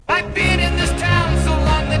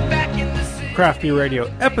Craft Beer Radio,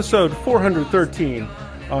 episode 413,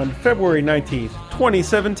 on February 19th,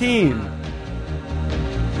 2017.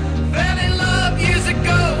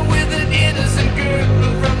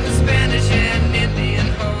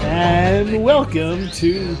 And welcome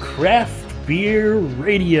to Craft Beer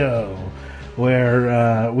Radio,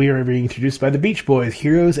 where we are being introduced by the Beach Boys,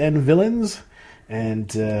 heroes and villains.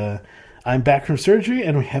 And I'm back from surgery,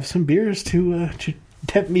 and we have some beers to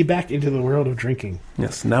tempt me back into the world of drinking.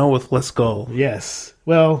 Yes, now with less gall. Yes.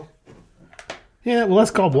 Well,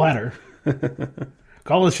 less gallbladder.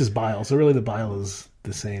 Gall is just bile, so really the bile is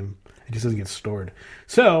the same. It just doesn't get stored.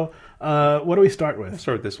 So, what do we start with? Let's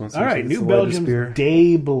start with this one. All right, New Belgium's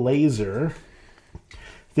Day Blazer.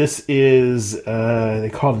 This is,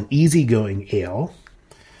 they call it an easygoing ale.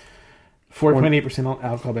 4.8%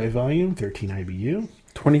 alcohol by volume, 13 IBU.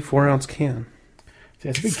 24-ounce can.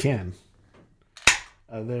 That's a big can.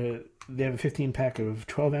 They have a 15-pack of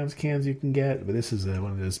 12-ounce cans you can get, but this is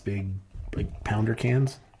one of those big, like, pounder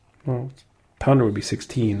cans. Well, pounder would be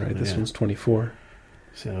 16, right? This one's 24.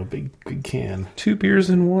 So, big can. 2 beers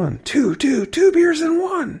in one. Two beers in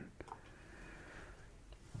one.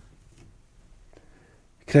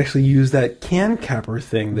 You could actually use that can capper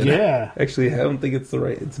thing. Actually, I don't think it's the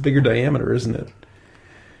right... It's a bigger diameter, isn't it?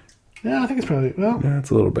 No, I think it's probably... Well, yeah, it's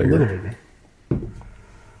a little bigger. A little bigger.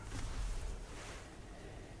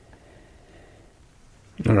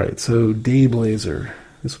 All right, so Day Blazer.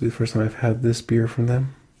 This will be the first time I've had this beer from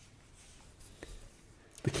them.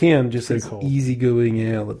 The can just says easygoing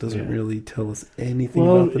ale. It doesn't really tell us anything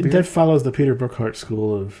about the beer. That follows the Peter Brookhart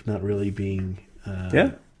school of not really being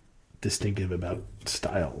distinctive about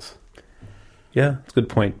styles. Yeah, it's a good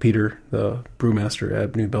point. Peter, the brewmaster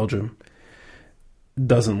at New Belgium,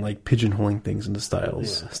 doesn't like pigeonholing things into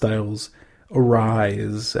styles. Yeah. Styles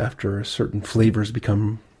arise after certain flavors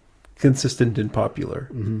become consistent and popular.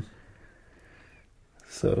 Mm-hmm.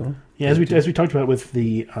 So yeah, as we talked about with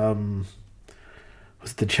the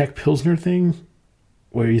was it the Czech Pilsner thing,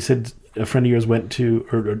 where you said a friend of yours went to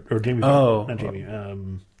or Jamie? Not Jamie.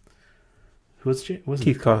 Who was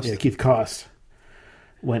Keith Kost? Yeah, Keith Kost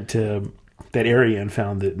went to that area and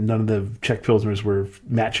found that none of the Czech Pilsners were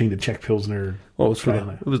matching the Czech Pilsner. Well,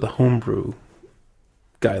 it was the homebrew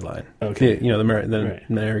guideline. Okay, the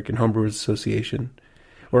American Homebrewers Association.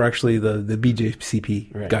 Or actually the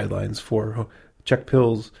BJCP guidelines for Czech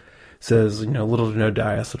Pils says, little to no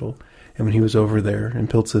diacetyl. And when he was over there in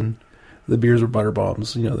Pilsen, the beers were butter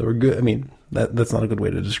bombs. They were good. I mean, that's not a good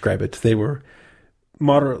way to describe it. They were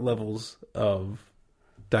moderate levels of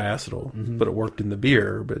diacetyl, but it worked in the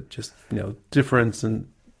beer. But just, difference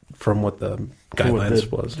from what the guidelines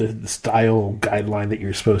was. The style guideline that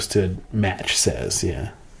you're supposed to match says,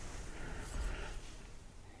 yeah.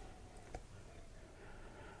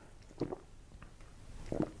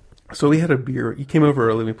 So we had a beer. You came over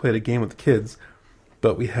early. We played a game with the kids,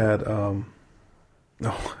 but we had I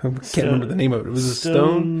can't remember the name of it. It was a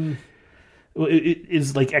Stone. Well, it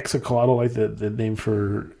is like Exacolotl, like the name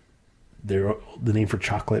for the name for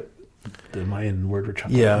chocolate, the Mayan word for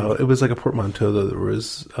chocolate. Yeah, it was like a portmanteau. Though there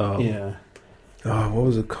was what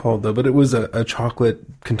was it called though? But it was a chocolate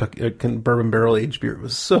Kentucky bourbon barrel aged beer. It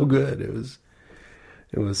was so good. It was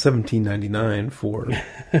 $17.99 for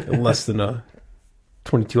less than a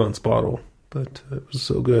 22-ounce bottle, but it was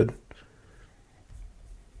so good.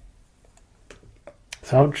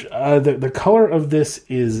 So the color of this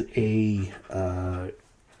is a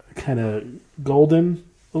kind of golden,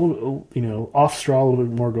 a little, off straw, a little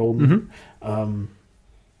bit more golden. Mm-hmm.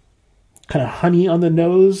 Kind of honey on the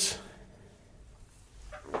nose,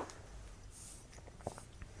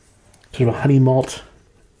 sort of a honey malt.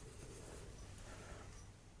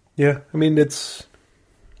 Yeah, I mean it's.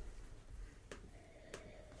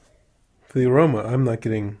 For the aroma, I'm not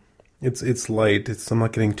getting... It's light. I'm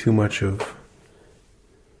not getting too much of...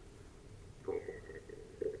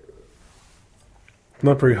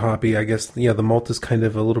 Not very hoppy, I guess. Yeah, the malt is kind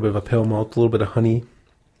of a little bit of a pale malt, a little bit of honey.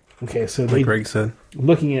 Okay, so like Greg said.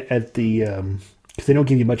 Looking at the... because they don't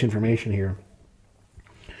give you much information here.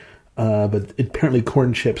 But apparently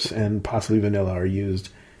corn chips and possibly vanilla are used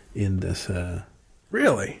in this...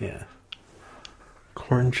 Really? Yeah.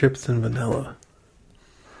 Corn chips and vanilla.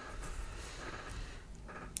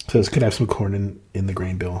 So this could have some corn in the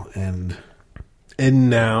grain bill. And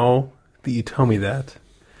now that you tell me that,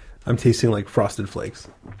 I'm tasting like Frosted Flakes.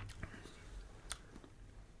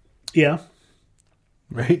 Yeah.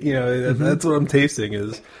 Right? That's what I'm tasting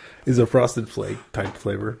is a Frosted Flake type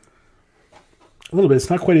flavor. A little bit. It's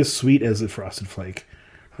not quite as sweet as a Frosted Flake.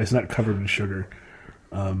 It's not covered in sugar.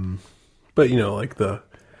 But, like the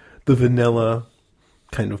vanilla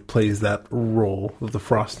kind of plays that role of the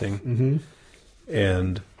frosting. Mm-hmm.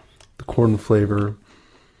 And the corn flavor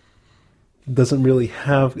doesn't really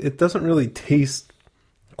taste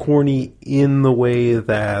corny in the way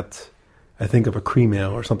that I think of a cream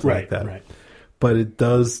ale or something like that. Right. But it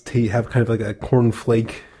does have kind of like a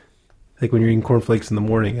cornflake, like when you're eating cornflakes in the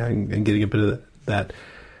morning and getting a bit of that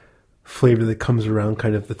flavor that comes around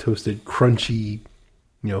kind of the toasted, crunchy,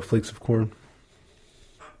 flakes of corn.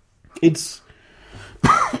 It's,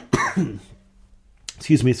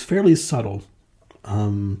 excuse me, it's fairly subtle.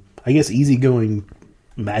 I guess easygoing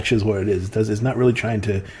matches what it is. It's not really trying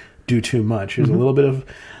to do too much. There's a little bit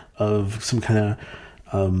of some kind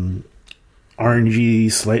of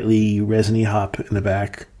orangey, slightly resiny hop in the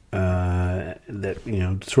back that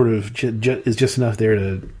sort of is just enough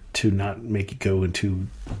there to not make it go into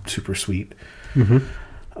super sweet.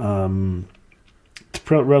 Mm-hmm.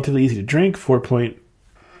 It's relatively easy to drink,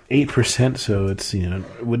 4.8%. So it's I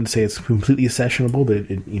wouldn't say it's completely sessionable, but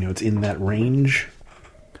it's in that range.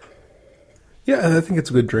 Yeah, I think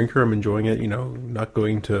it's a good drinker. I'm enjoying it. Not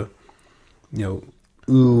going to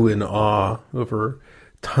ooh and ah over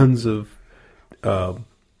tons of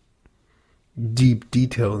deep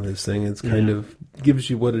detail in this thing. It's kind of gives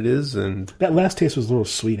you what it is, and that last taste was a little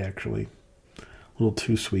sweet, actually, a little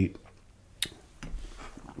too sweet.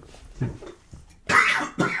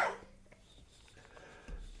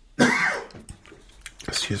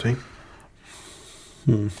 Excuse me.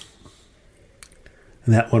 And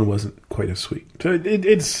that one wasn't quite as sweet. So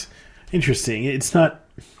it's interesting. It's not.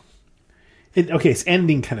 It's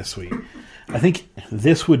ending kind of sweet. I think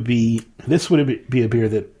this would be a beer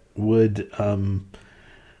that would.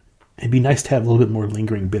 It'd be nice to have a little bit more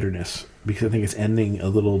lingering bitterness because I think it's ending a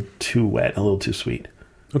little too wet, a little too sweet.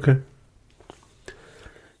 Okay.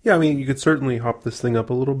 Yeah, I mean, you could certainly hop this thing up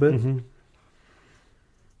a little bit. Mm-hmm.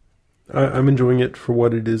 I'm enjoying it for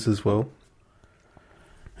what it is as well.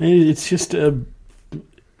 It's just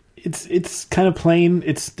it's kind of plain.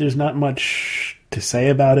 There's not much to say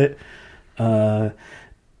about it.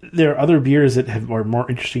 There are other beers that are more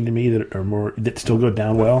interesting to me that still go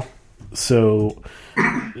down well. So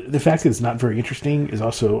the fact that it's not very interesting is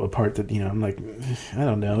also a part that I'm like, I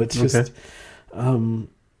don't know. It's just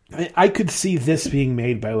I could see this being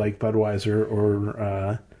made by like Budweiser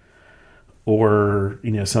or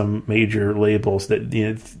some major labels that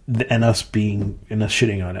and us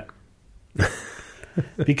shitting on it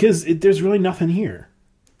because there's really nothing here.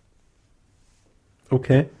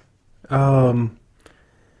 Okay. I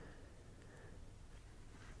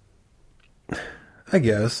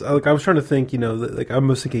guess. I was trying to think, I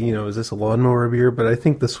was thinking, is this a lawnmower beer? But I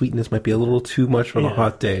think the sweetness might be a little too much on a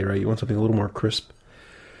hot day, right? You want something a little more crisp.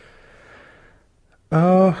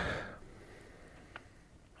 And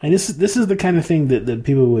this is the kind of thing that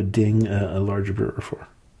people would ding a larger brewer for.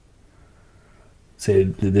 Say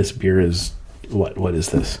this beer is what? What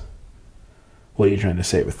is this? What are you trying to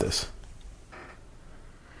say with this?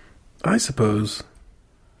 I suppose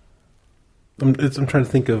I'm trying to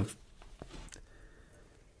think of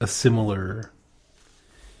a similar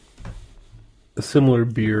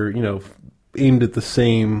beer, aimed at the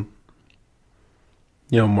same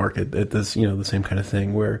market, at this the same kind of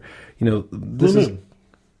thing where this is.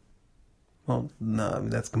 Well, no, I mean,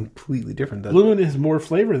 that's completely different. Blue Moon has more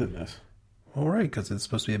flavor than this. All right, because it's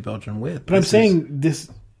supposed to be a Belgian wit. But I'm saying this,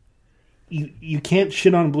 you can't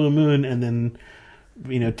shit on Blue Moon and then,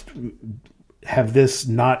 have this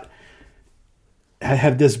not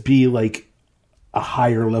have this be like a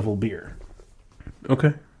higher level beer.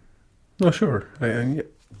 Okay. No, sure.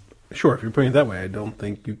 Sure, if you're putting it that way, I don't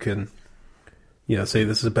think you can, say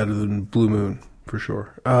this is better than Blue Moon for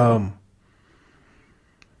sure.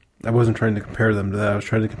 I wasn't trying to compare them to that. I was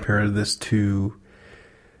trying to compare this to,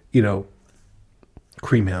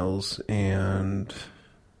 cream ales and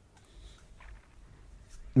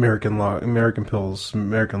American Pills,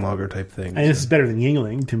 American Lager type things. And this is better than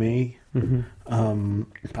Yuengling to me. Mm-hmm.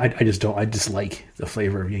 I dislike the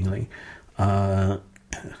flavor of Yuengling. I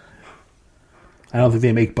don't think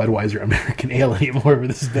they make Budweiser American Ale anymore, but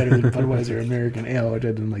this is better than Budweiser American Ale, which I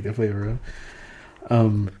didn't like the flavor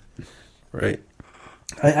of. Right.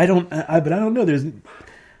 But I don't know.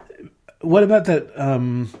 What about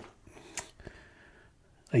that?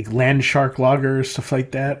 Like Land Shark Lager, stuff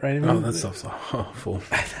like that, right? That stuff's awful.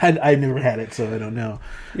 I've never had it, so I don't know.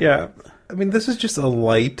 Yeah, I mean, this is just a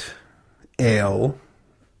light ale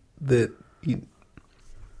that.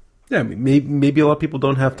 I mean, maybe a lot of people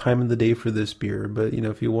don't have time in the day for this beer, but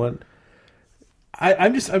if you want,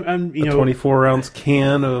 I'm a 24-ounce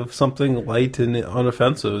can of something light and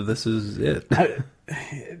unoffensive, this is it.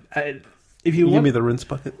 If you give me the rinse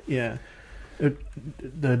bucket. Yeah.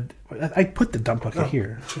 I put the dump bucket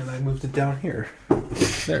here, and I moved it down here.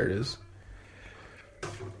 There it is.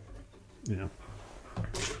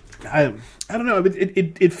 I don't know.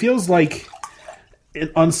 It feels like,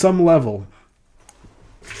 on some level,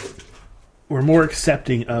 we're more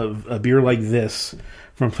accepting of a beer like this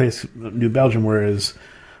from a place, New Belgium, whereas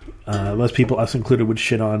most people, us included, would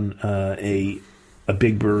shit on a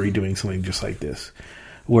big brewery doing something just like this.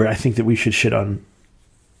 Where I think that we should shit on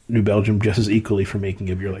New Belgium just as equally for making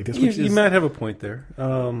a beer like this. You might have a point there.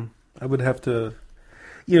 I would have to,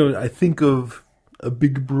 I think of a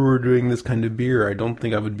big brewer doing this kind of beer. I don't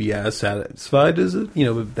think I would be as satisfied as it.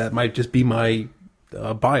 That might just be my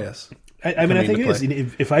bias. I mean, I think it is.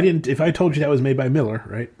 If I told you that was made by Miller,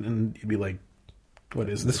 right, and you'd be like, "What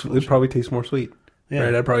is this?" It probably tastes more sweet. Yeah.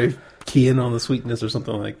 Right? I'd probably key in on the sweetness or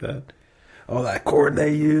something like that. Oh, that corn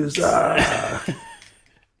they use. You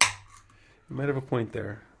might have a point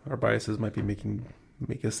there. Our biases might be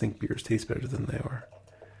make us think beers taste better than they are.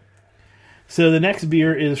 So the next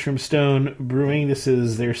beer is from Stone Brewing. This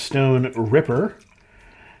is their Stone Ripper.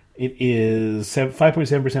 It is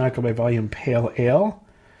 5.7% alcohol by volume pale ale.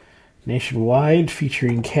 Nationwide,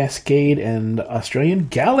 featuring Cascade and Australian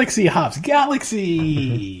Galaxy hops.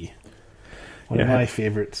 Galaxy! One of my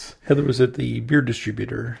favorites. Heather was at the beer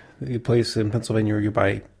distributor, the place in Pennsylvania where you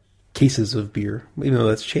buy cases of beer. Even though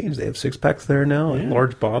that's changed, they have 6-packs there now,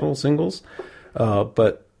 large bottle singles.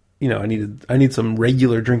 But I need some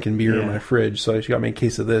regular drinking beer in my fridge, so she got me a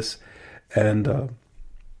case of this, and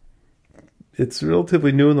it's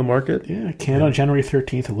relatively new in the market. Yeah, canned on January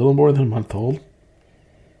 13th, a little more than a month old.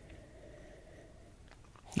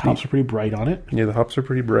 Hops are pretty bright on it. Yeah, the hops are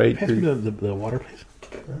pretty bright. Pass me the water, please.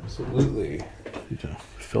 Absolutely. Need to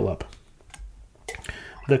fill up.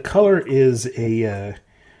 The color is a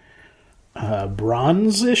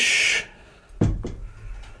bronzish.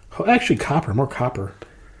 Oh, actually, copper, more copper.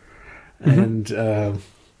 And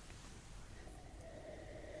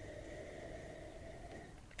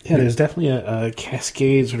there's definitely a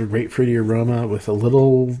Cascade sort of grapefruity aroma with a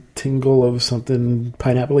little tingle of something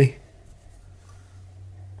pineapple-y.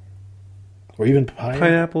 Or even papaya.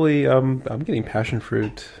 Pineapple-y, I'm getting passion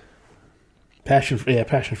fruit. Passion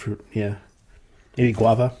fruit, yeah. Maybe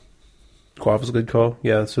guava. Guava's a good call,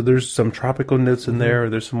 yeah. So there's some tropical notes in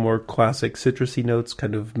there. There's some more classic citrusy notes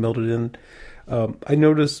kind of melded in. I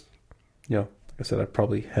noticed, like I said, I've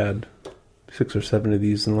probably had 6 or 7 of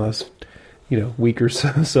these in the last, week or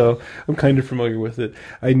so. So I'm kind of familiar with it.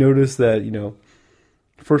 I noticed that,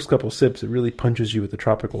 first couple sips, it really punches you with the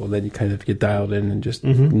tropical, and then you kind of get dialed in and just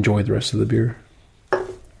enjoy the rest of the beer.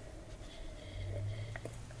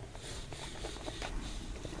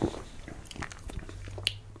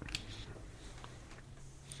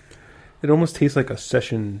 It almost tastes like a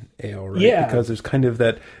session ale, right? Yeah. Because there's kind of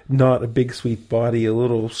that, not a big sweet body, a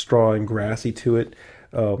little straw and grassy to it.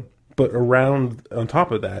 But on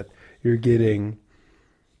top of that, you're getting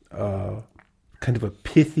kind of a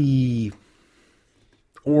pithy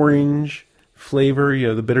orange flavor.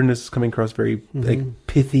 The bitterness is coming across very like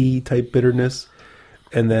pithy type bitterness.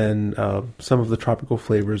 And then some of the tropical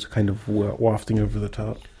flavors kind of wafting over the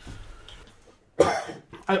top.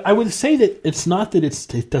 I would say that it's not that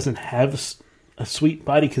it doesn't have a sweet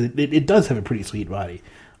body, because it does have a pretty sweet body,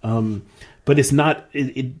 but it's not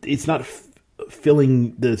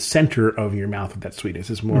filling the center of your mouth with that sweetness.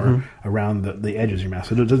 It's more around the edges of your mouth,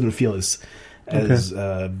 so it doesn't feel as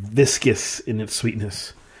viscous in its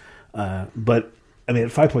sweetness. But I mean,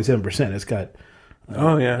 at 5.7%, it's got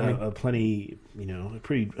a plenty, a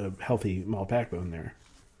pretty healthy malt backbone there.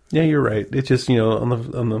 Yeah, you're right. It's just on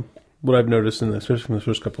the what I've noticed, especially from the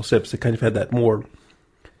first couple sips, it kind of had that more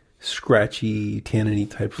scratchy, tanniny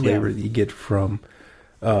type flavor that you get from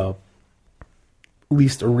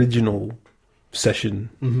least original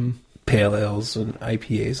session pale ales and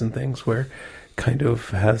IPAs and things, where kind of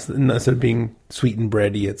has, instead of being sweet and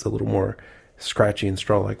bready, it's a little more scratchy and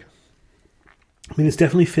straw-like. I mean, this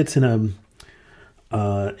definitely fits in a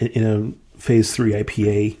phase 3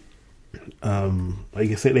 IPA. I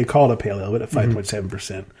guess they call it a pale ale, but at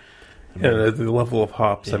 5.7%. Yeah, the level of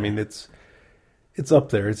hops. Yeah. I mean, it's up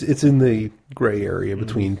there. It's in the gray area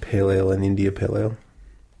between pale ale and India pale ale.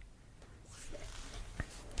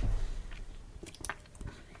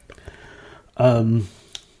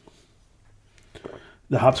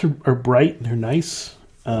 The hops are bright. They're nice.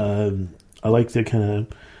 I like the kind of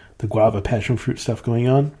the guava passion fruit stuff going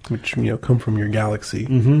on, which come from your Galaxy.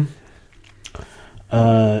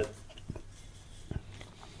 But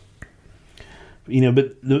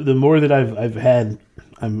the more that I've had,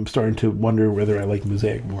 I'm starting to wonder whether I like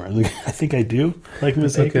Mosaic more. I think I do like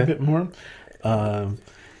Mosaic a bit more.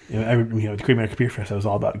 the Great American Beer Fest, I was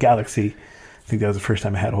all about Galaxy. I think that was the first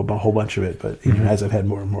time I had a whole bunch of it. But as I've had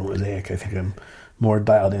more and more Mosaic, I think I'm more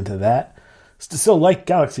dialed into that. Still like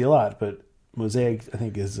Galaxy a lot, but Mosaic I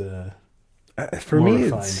think is for more me.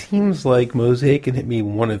 refined. It seems like Mosaic can hit me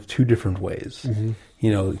one of two different ways.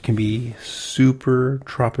 It can be super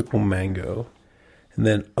tropical mango, and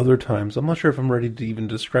then other times I'm not sure if I'm ready to even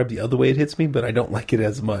describe the other way it hits me, but I don't like it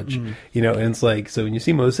as much. And it's like, so when you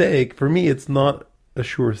see Mosaic, for me, it's not a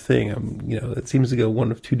sure thing. It seems to go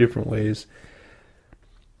one of two different ways.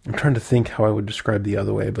 I'm trying to think how I would describe the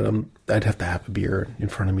other way, but I'd have to have a beer in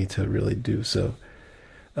front of me to really do so.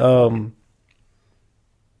 I'm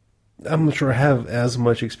not sure I have as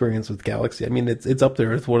much experience with Galaxy. I mean, it's up there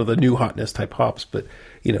with one of the new hotness type hops, but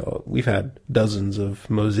we've had dozens of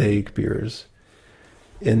Mosaic beers,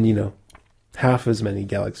 and half as many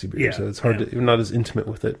Galaxy beers, so it's hard to, you're not as intimate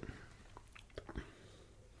with it.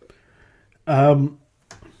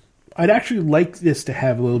 I'd actually like this to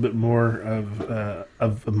have a little bit more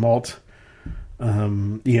of a malt.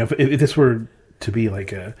 If this were to be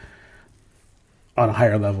like on a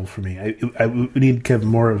higher level for me, I would need to have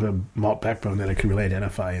more of a malt backbone that I could really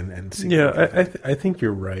identify and see. Yeah, I think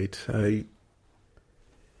you're right. I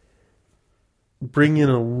bring in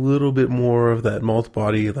a little bit more of that malt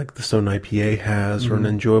body like the Stone IPA has or an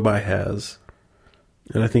Enjoy By has,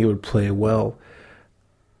 and I think it would play well.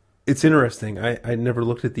 It's interesting. I never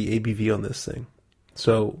looked at the ABV on this thing.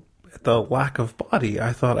 So the lack of body,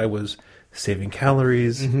 I thought I was saving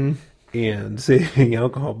calories and saving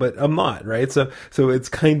alcohol, but I'm not, right? So it's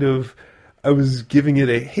kind of, I was giving it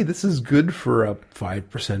hey, this is good for a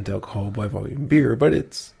 5% alcohol by volume beer, but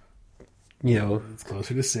it's, it's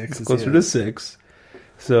closer to 6. It's closer to 6.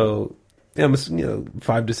 So,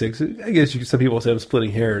 5 to 6. I guess some people say I'm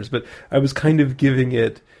splitting hairs, but I was kind of giving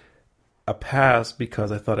it a pass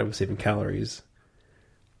because I thought I was saving calories,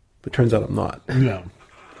 but turns out I'm not. No.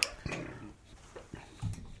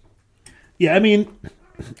 Yeah, I mean,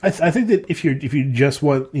 I think that if you just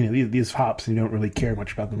want these hops and you don't really care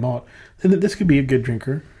much about the malt, then this could be a good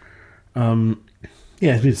drinker.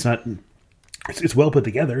 It's not. It's well put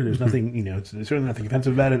together. There's nothing there's certainly nothing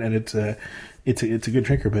offensive about it, and it's a good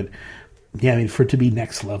drinker. But yeah, I mean, for it to be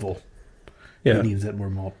next level, it needs that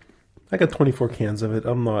more malt. I got 24 cans of it.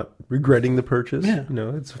 I'm not regretting the purchase. Yeah.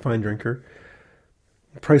 It's a fine drinker.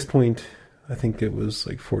 Price point, I think it was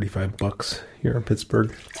like $45 here in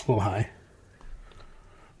Pittsburgh. It's a little high.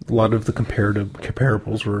 A lot of the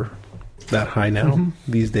comparables were that high now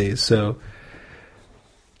these days. So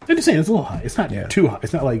I'm just saying it's a little high. It's not too high.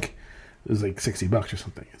 It's not like it was like $60 or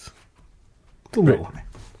something. It's a little high.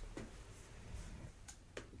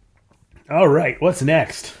 All right, what's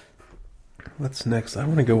next? What's next? I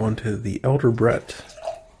want to go on to the Elder Brett.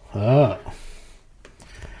 Oh.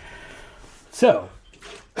 So,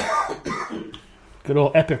 good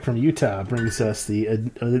old Epic from Utah brings us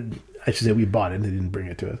I should say we bought it, they didn't bring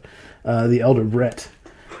it to us. The Elder Brett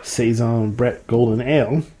Saison Brett Golden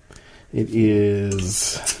Ale.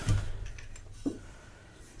 This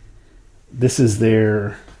is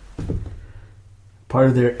their part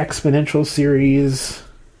of their Exponential series.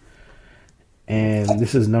 And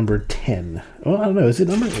this is number 10. Well, I don't know.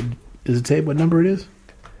 Does it say what number it is?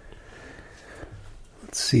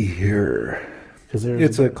 Let's see here.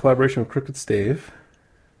 It's a collaboration with Crooked Stave.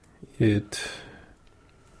 It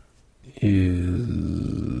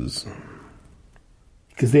is...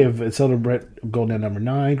 Because they have Elder Brett Golden Ale number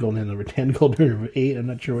 9, Golden Ale number 10, Golden Ale number 8. I'm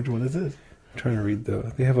not sure which one this is. I'm trying to read, though.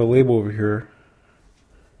 They have a label over here.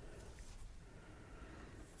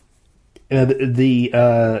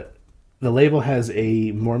 The label has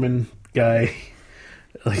a Mormon guy,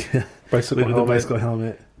 like bicycle with a bicycle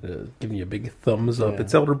helmet, giving you a big thumbs up.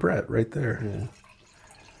 It's Elder Brett right there.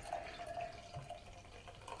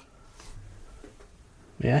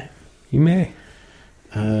 Yeah. You may.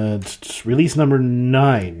 It's release number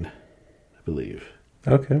 9, I believe.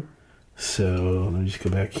 Okay. So let me just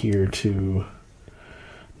go back here to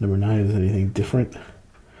number 9. Is anything different?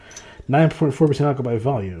 9.4% alcohol by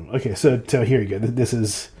volume. Okay, so here you go. This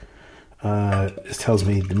is. This tells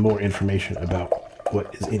me more information about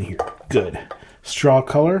what is in here. Good. Straw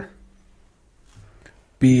color.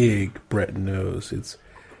 Big Brett nose. It's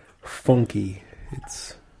funky.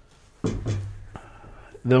 It's...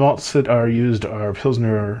 The malts that are used are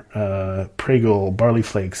Pilsner Pregel barley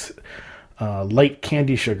flakes, light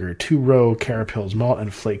candy sugar, 2-row Carapils malt,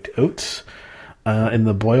 and flaked oats. In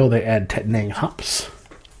the boil, they add Tettnang hops.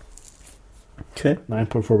 Okay.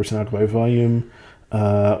 9.4% alcohol by volume.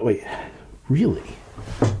 Wait, really?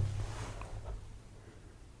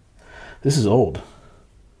 This is old.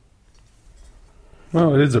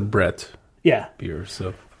 Well, it is a Brett Yeah. beer,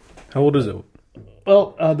 so... How old is it?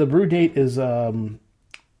 Well, the brew date is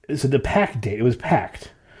the pack date. It was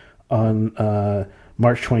packed on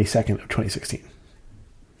March 22nd of 2016.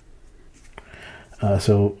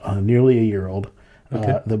 So nearly a year old.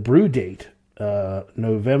 Okay. The brew date,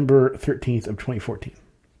 November 13th of 2014.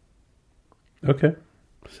 Okay.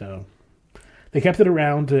 So they kept it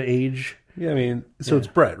around to age. Yeah, I mean, so it's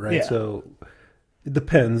Brett, right? Yeah. So it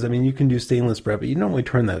depends. I mean, you can do stainless Brett, but you don't really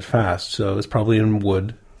turn that fast. So it's probably in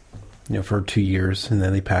wood, for 2 years, and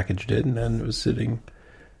then they packaged it, and then it was sitting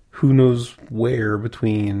who knows where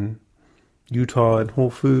between Utah and Whole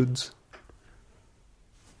Foods.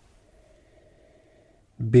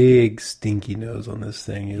 Big stinky nose on this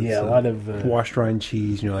thing. It's, A lot of washed rind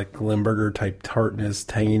cheese, like Limburger type tartness,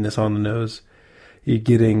 tanginess on the nose. You're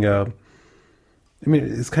getting,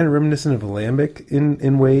 it's kind of reminiscent of a lambic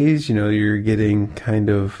in ways. You're getting kind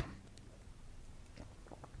of,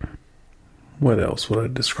 what else would I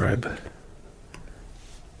describe?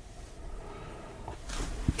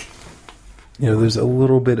 There's a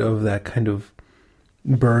little bit of that kind of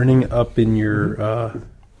burning up in your, I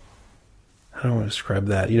don't want to describe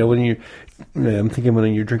that. I'm thinking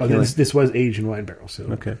when you're drinking. This was aged in wine barrels. So.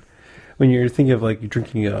 Okay. When you're thinking of you're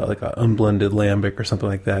drinking like an unblended lambic or something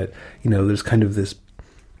like that, there's kind of this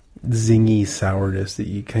zingy sourness that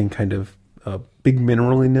you can kind of, big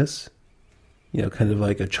mineraliness, kind of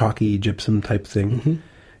like a chalky gypsum type thing.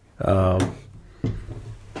 It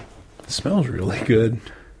smells really good.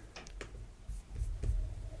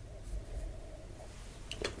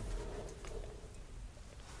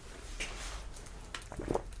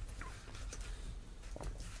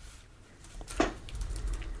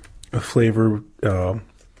 A flavor,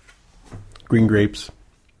 green grapes,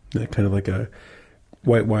 kind of like a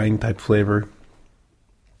white wine type flavor.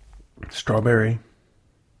 Strawberry.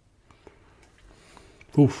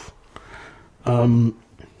 Oof.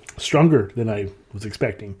 Stronger than I was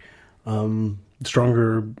expecting.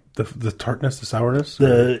 Stronger, the tartness, the sourness?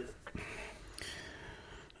 The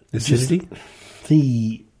acidity?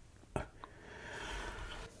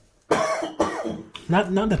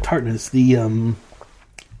 Not the tartness,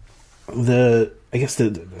 I guess the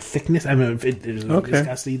thickness. I mean, there's a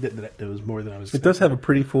viscosity that was more than I was expecting. It does have a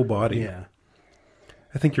pretty full body. Yeah.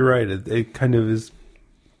 I think you're right. It kind of is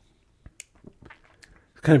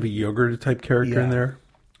kind of a yogurt type character in there.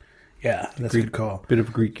 Yeah, that's a good call. Bit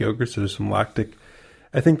of Greek yogurt, so there's some lactic.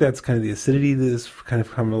 I think that's kind of the acidity that is kind of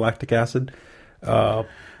from the lactic acid. I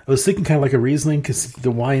was thinking kind of like a Riesling, because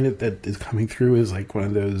the wine that is coming through is like one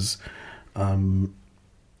of those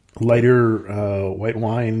lighter white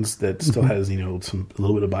wines that still has a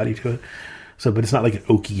little bit of body to it. So, but it's not like an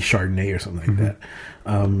oaky Chardonnay or something like that.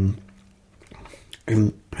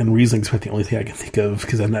 And Riesling's about the only thing I can think of,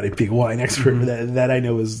 because I'm not a big wine expert. That I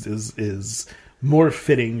know is more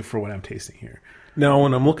fitting for what I'm tasting here. Now,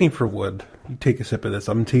 when I'm looking for wood, you take a sip of this.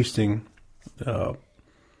 I'm tasting,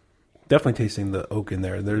 definitely tasting the oak in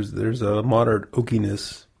there. There's a moderate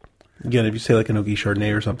oakiness. Again, if you say like an oaky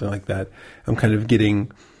Chardonnay or something like that, I'm kind of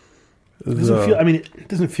getting. It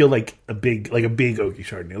doesn't feel like a big oaky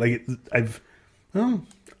Chardonnay.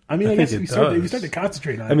 I guess if you start to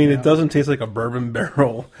concentrate on it. It doesn't taste like a bourbon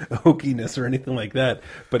barrel oakiness or anything like that.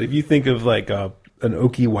 But if you think of like an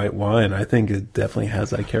oaky white wine, I think it definitely has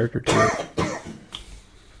that character to it.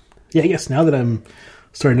 Yeah, I guess now that I'm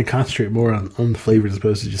starting to concentrate more on the flavor as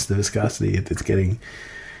opposed to just the viscosity, it's getting,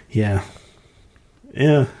 yeah.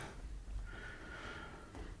 The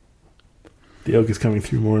oak is coming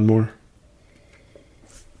through more and more.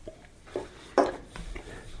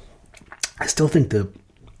 I still think the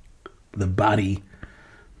body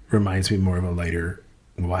reminds me more of a lighter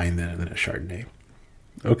wine than a Chardonnay.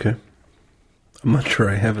 Okay. I'm not sure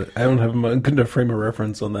I have it. I don't have a good enough frame of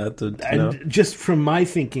reference on that to know. Just from my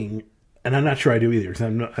thinking, and I'm not sure I do either, because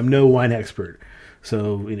I'm no wine expert.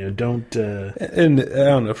 So, don't... And I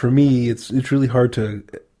don't know, for me, it's really hard to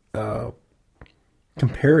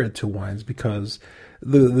compare it to wines, because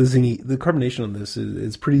the carbonation on this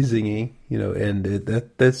is pretty zingy, and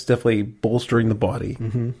that's definitely bolstering the body.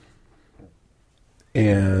 Mm-hmm.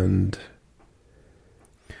 And...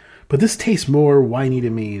 But this tastes more winey to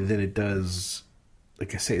me than it does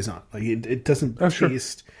like a Saison. Like it doesn't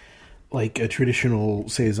taste like a traditional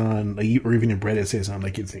Saison, or even a breaded Saison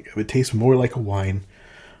like you'd think of. It tastes more like a wine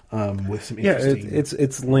with some interesting... Yeah, it's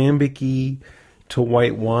lambic-y to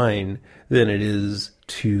white wine than it is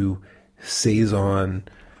to Saison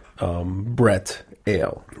Brett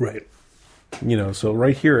ale. Right. So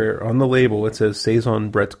right here on the label it says Saison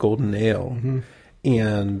Brett Golden Ale. Mm-hmm.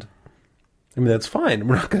 And I mean, that's fine.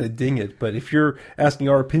 We're not going to ding it. But if you're asking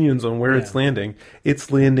our opinions on where it's landing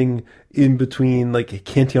in between like a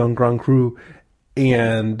Cantillon Grand Cru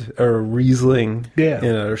and a Riesling and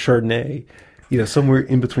a Chardonnay. Somewhere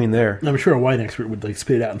in between there. I'm sure a wine expert would like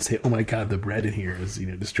spit it out and say, "Oh my God, the bread in here is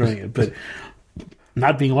destroying it." But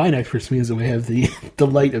not being wine experts means that we have the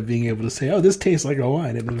delight of being able to say, "Oh, this tastes like a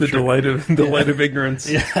wine." And the delight of ignorance.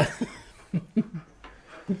 Yeah.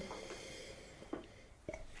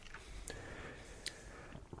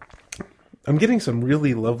 I'm getting some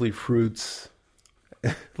really lovely fruits.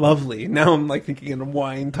 Lovely. Now I'm like thinking in a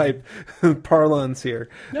wine type parlance here.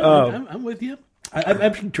 No, I'm with you. I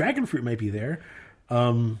think dragon fruit might be there.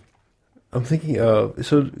 I'm thinking of...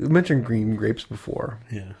 So, you mentioned green grapes before.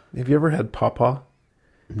 Yeah. Have you ever had pawpaw?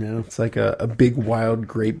 No. It's like a big wild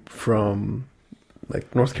grape from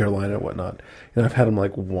like North Carolina and whatnot. And I've had them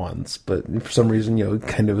like once, but for some reason, it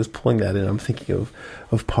kind of is pulling that in. I'm thinking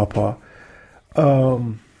of pawpaw.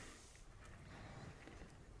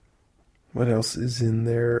 What else is in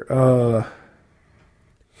there?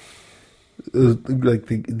 Like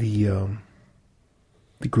the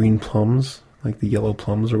green plums, like the yellow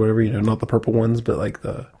plums or whatever, not the purple ones, but like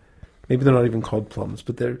maybe they're not even called plums,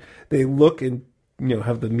 but they look and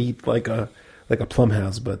have the meat like a plum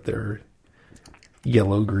has, but they're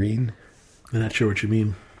yellow green. I'm not sure what you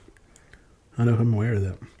mean. I don't know if I'm aware of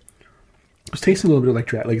that. It was tasting a little bit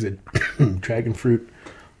like I said, dragon fruit,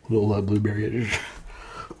 a little blueberry.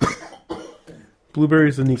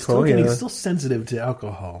 Blueberries and Nicole, still sensitive to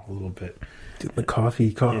alcohol a little bit. The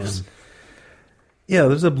coffee coughs. Yeah,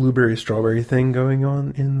 there's a blueberry strawberry thing going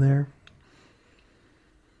on in there.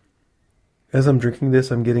 As I'm drinking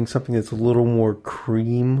this, I'm getting something that's a little more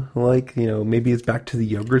cream-like. Maybe it's back to the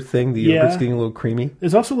yogurt thing. The yogurt's getting a little creamy.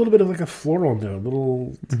 There's also a little bit of like a floral note, a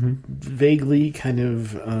little vaguely kind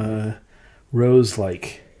of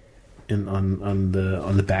rose-like on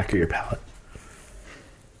the back of your palate.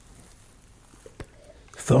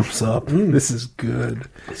 Thumbs up. This is good.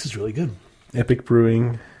 This is really good. Epic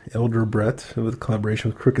Brewing, Elder Brett, with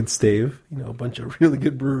collaboration with Crooked Stave. A bunch of really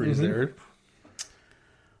good breweries there.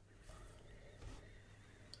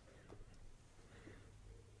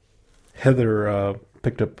 Heather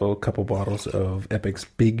picked up a couple bottles of Epic's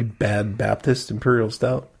Big Bad Baptist Imperial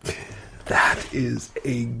Stout. That is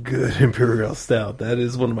a good Imperial Stout. That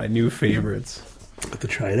is one of my new favorites. I'll have to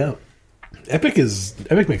try it out. Epic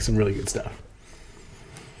makes some really good stuff.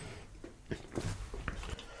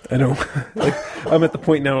 I don't I'm at the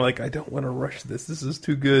point now I don't want to rush this. This is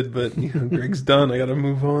too good, but Greg's done. I got to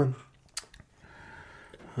move on.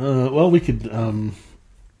 Well, we could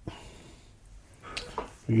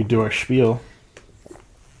do our spiel.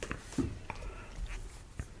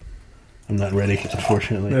 I'm not ready,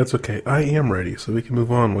 unfortunately. That's okay. I am ready, so we can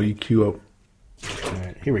move on while you queue up. All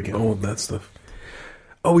right, here we go. Oh, that stuff.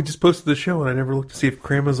 Oh, we just posted the show, and I never looked to see if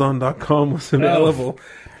Cramazon.com was available.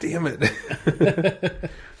 Damn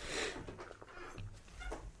it.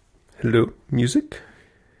 Hello, music?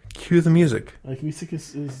 Cue the music. Music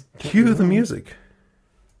is Cue the music.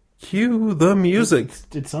 Cue the music.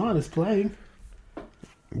 It's on. It's playing.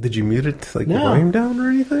 Did you mute it the No. volume down or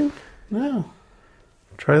anything? No.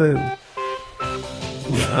 Try that.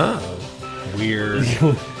 Oh, weird.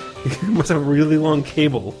 You must have a really long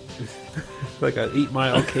cable. Like an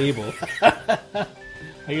 8-mile cable. I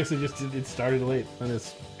guess it started late on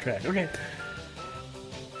this track. Okay.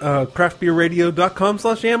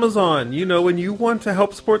 craftbeerradio.com/Amazon. When you want to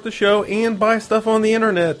help support the show and buy stuff on the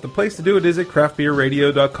internet, the place to do it is at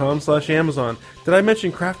craftbeerradio.com/Amazon. Did I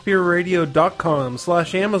mention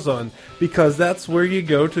craftbeerradio.com/Amazon? Because that's where you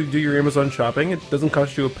go to do your Amazon shopping. It doesn't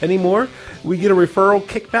cost you a penny more. We get a referral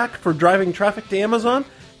kickback for driving traffic to Amazon.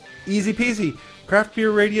 Easy peasy.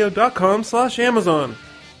 craftbeerradio.com/Amazon.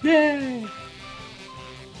 Yay!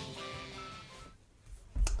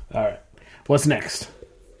 All right. What's next?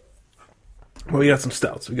 Well, we got some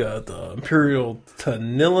stouts. We got Imperial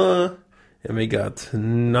Vanilla, and we got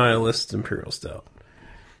Nihilist Imperial Stout.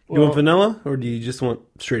 You want vanilla, or do you just want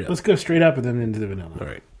straight up? Let's go straight up and then into the vanilla. All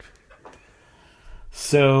right.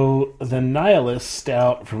 So, the Nihilist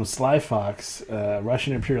Stout from Sly Fox,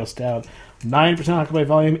 Russian Imperial Stout, 9% alcohol by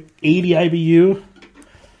volume, 80 IBU.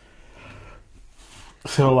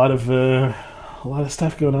 So, a lot of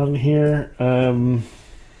stuff going on in here.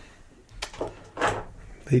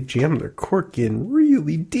 They jammed their cork in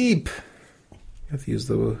really deep. I have to use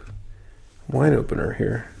the wine opener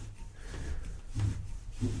here.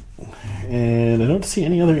 And I don't see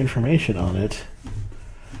any other information on it.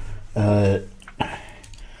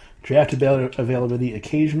 Draft availability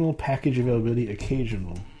occasional, package availability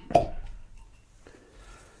occasional.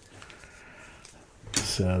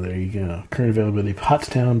 So So there you go. Current availability,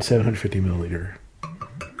 Pottstown 750 milliliter.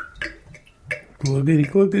 Gluggity,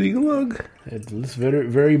 gluggity, glug. It's very,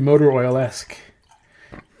 very motor oil-esque.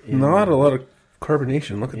 Not a lot of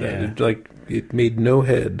carbonation. Look at that. It made no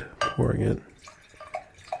head pouring it.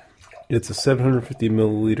 It's a 750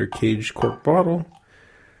 milliliter caged cork bottle.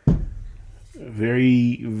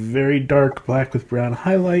 Very, very dark black with brown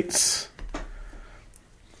highlights.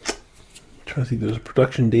 Trying to see if there's a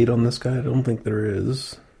production date on this guy. I don't think there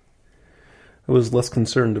is. I was less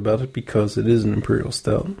concerned about it because it is an Imperial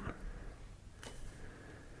Stout.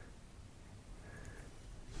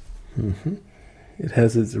 Mm-hmm. It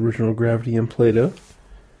has its original gravity in Plato.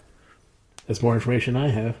 That's more information I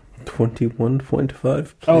have. 21.5 Plato.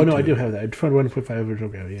 Oh, no, I do have that. 21.5 original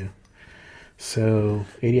gravity, yeah. So,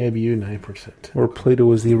 80 IBU, 9%. Or Plato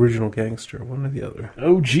was the original gangster, one or the other.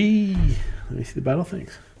 Oh, gee. Let me see the battle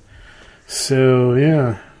things. So,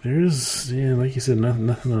 yeah, there's, like you said,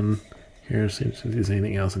 nothing on here. Seems to there's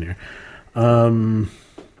anything else in here. From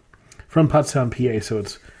Pottstown, PA, so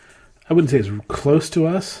it's, I wouldn't say it's close to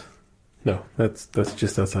us. No, that's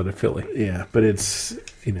just outside of Philly. Yeah, but it's,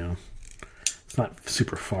 it's not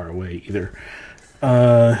super far away either.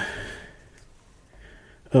 There's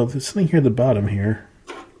something here at the bottom here.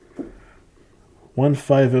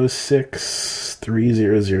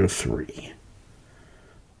 1506-3003.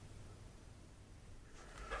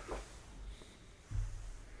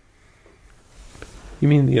 You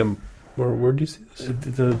mean the where do you see this?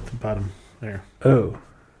 The bottom there. Oh,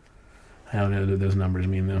 I don't know what those numbers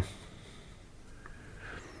mean though.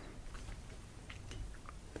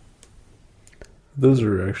 Those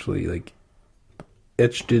are actually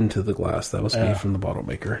etched into the glass. That was made from the bottle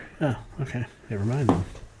maker. Oh, okay. Never mind then.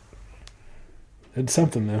 It's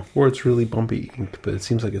something though. Or it's really bumpy ink, but it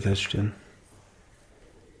seems like it's etched in.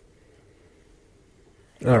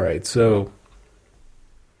 Alright, so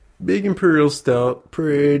big Imperial Stout,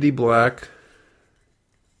 pretty black.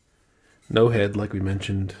 No head, like we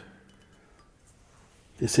mentioned.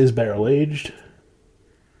 This is barrel aged.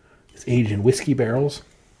 It's aged in whiskey barrels.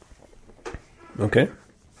 Okay.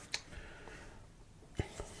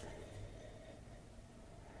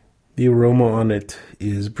 The aroma on it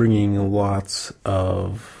is bringing lots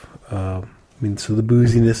of, so the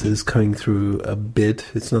booziness is coming through a bit.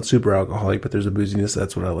 It's not super alcoholic, but there's a booziness.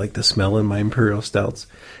 That's what I like to smell in my Imperial Stouts.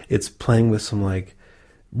 It's playing with some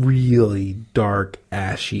really dark,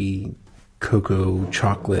 ashy, cocoa,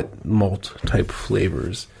 chocolate, malt type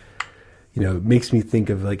flavors. It makes me think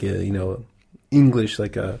of English,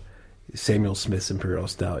 a Samuel Smith's Imperial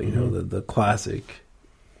Stout, the classic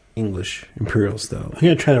English Imperial Stout. I'm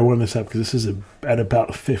going to try to warm this up because this is at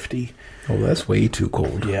about 50. Oh, that's way too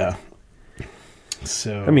cold. Yeah.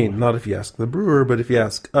 So not if you ask the brewer, but if you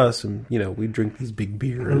ask us, and we drink these big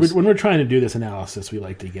beers. When we're trying to do this analysis, we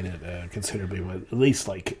like to get it considerably, at least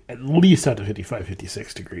out to 55,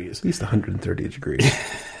 56 degrees. At least 130 degrees.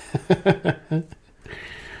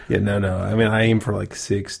 Yeah, no. I aim for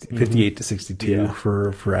 58 to 62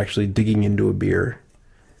 for actually digging into a beer.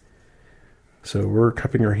 So we're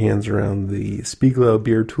cupping our hands around the Spiegelau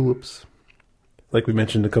beer tulips. Like we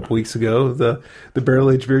mentioned a couple weeks ago, the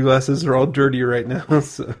barrel-aged beer glasses are all dirty right now.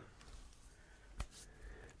 So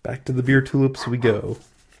back to the beer tulips we go.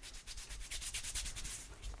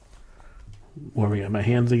 Warming up my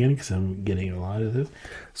hands again because I'm getting a lot of this.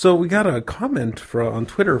 So we got a comment on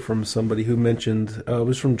Twitter from somebody who mentioned, it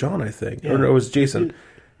was from John, I think. Yeah. Or no, it was Jason.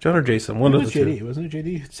 John or Jason, one of the JD, two. Wasn't it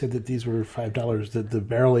JD who said that these were $5, that the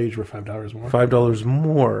barrel age were $5 more? $5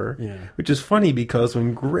 more. Yeah. Which is funny because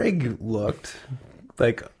when Greg looked,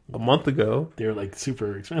 a month ago, they were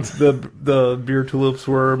super expensive. The beer tulips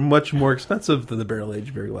were much more expensive than the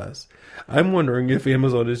barrel-aged beer glass. I'm wondering if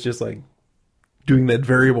Amazon is just doing that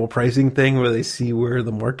variable pricing thing where they see where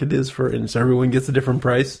the market is and so everyone gets a different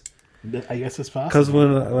price. I guess it's possible. Because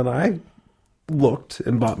when I looked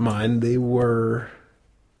and bought mine, they were...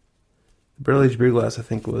 Barrel-aged beer glass, I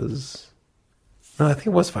think it was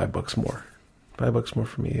 $5 more. $5 more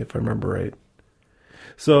for me, if I remember right.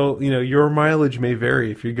 So, your mileage may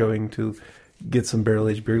vary if you're going to get some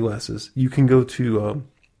barrel-aged beer glasses. You can go to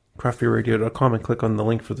craftbeerradio.com and click on the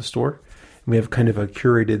link for the store. And we have kind of a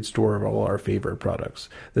curated store of all our favorite products.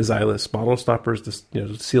 The Xylus bottle stoppers to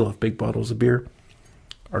seal off big bottles of beer.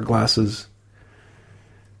 Our glasses.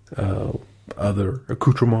 Other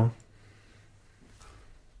accoutrements.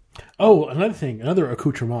 Oh, another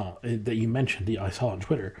accoutrement that you mentioned, I saw on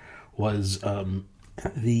Twitter, was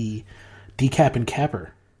the decap and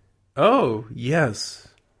capper. Oh, yes.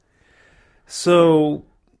 So,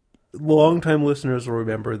 long-time listeners will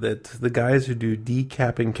remember that the guys who do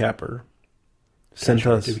decap and capper sent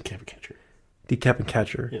us... Decap and catcher. Decap and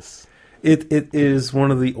Catcher. Yes. It is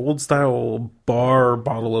one of the old style bar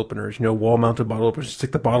bottle openers, wall mounted bottle openers. You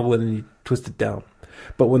stick the bottle in and you twist it down.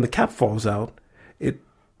 But when the cap falls out, it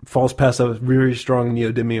falls past a very strong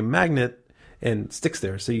neodymium magnet and sticks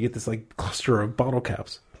there. So you get this like cluster of bottle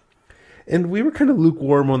caps. And we were kind of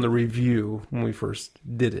lukewarm on the review when we first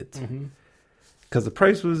did it. Because the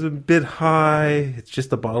price was a bit high. It's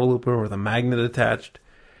just a bottle opener with a magnet attached.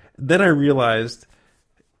 Then I realized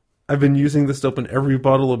I've been using this to open every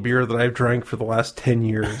bottle of beer that I've drank for the last 10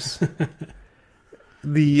 years.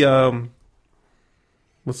 The,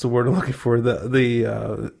 what's the word I'm looking for?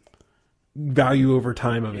 The value over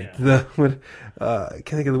time of it. Yeah. I can't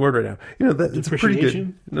think of the word right now. It's pretty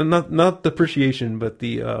good. No, not depreciation, but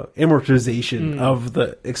the amortization of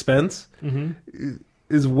the expense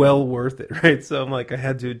is well worth it, right? So I'm like, I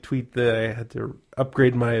had to tweet that I had to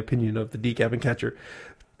upgrade my opinion of the Decap and Catcher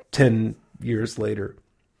 10 years later.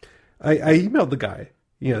 I emailed the guy,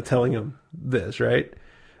 telling him this, right?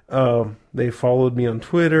 They followed me on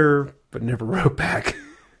Twitter, but never wrote back.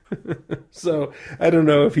 So I don't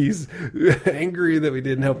know if he's angry that we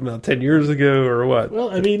didn't help him out 10 years ago or what. Well,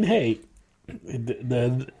 I mean, hey,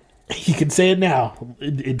 he can say it now.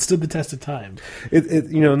 It stood the test of time.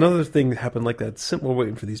 Another thing that happened like that. We're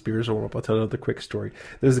waiting for these beers to warm up. I'll tell another quick story.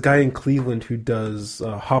 There's a guy in Cleveland who does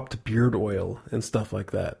hopped beard oil and stuff like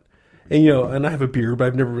that. And, and I have a beard, but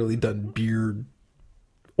I've never really done beard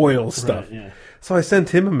oil stuff. Right, yeah. So I sent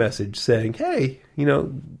him a message saying, hey, if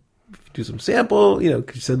you do some sample,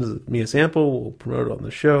 could you send me a sample? We'll promote it on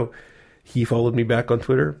the show. He followed me back on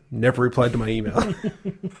Twitter, never replied to my email.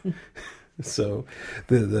 So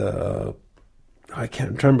I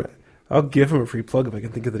can't remember. I'll give him a free plug if I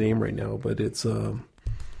can think of the name right now, but it's, I don't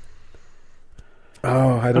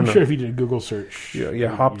know. I'm sure if you did a Google search.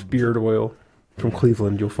 Yeah, hopped beard oil. From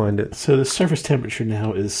Cleveland, you'll find it. So the surface temperature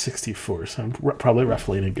now is 64, so I'm probably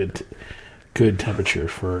roughly in a good temperature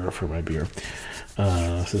for my beer.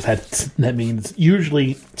 So that means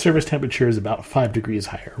usually surface temperature is about 5 degrees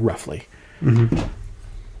higher, roughly. Mm-hmm.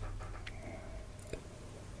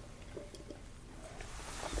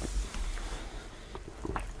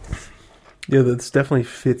 Yeah, that definitely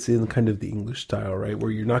fits in kind of the English style, right? Where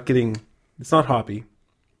you're not getting... It's not hoppy.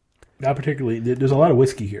 Not particularly. There's a lot of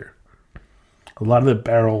whiskey here. A lot of the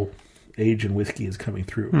barrel age and whiskey is coming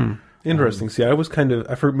through. Interesting. See, I was kind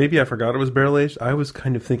of... maybe I forgot it was barrel aged. I was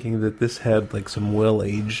kind of thinking that this had like some well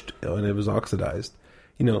aged and it was oxidized.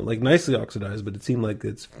 Like nicely oxidized, but it seemed like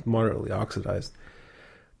it's moderately oxidized.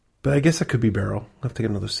 But I guess it could be barrel. I'll have to take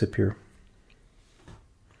another sip here.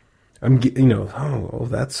 I'm getting,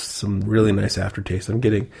 that's some really nice aftertaste. I'm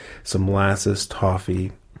getting some molasses,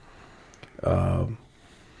 toffee.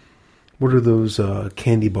 What are those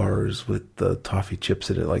candy bars with the toffee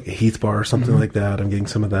chips in it, like a Heath bar or something like that? I'm getting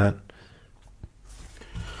some of that.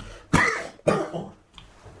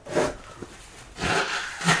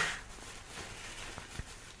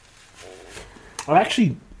 I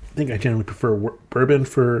actually think I generally prefer bourbon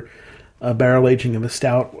for barrel aging of a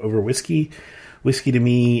stout over whiskey. Whiskey to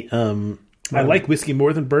me, I like whiskey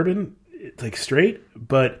more than bourbon, like straight,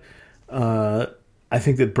 but I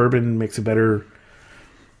think that bourbon makes a better...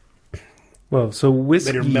 Well, so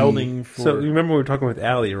whiskey... Better melding for... So you remember we were talking with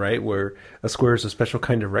Allie, right? Where a square is a special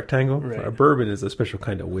kind of rectangle? Right. A bourbon is a special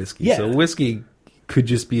kind of whiskey. Yeah. So whiskey could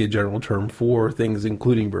just be a general term for things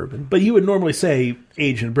including bourbon. But you would normally say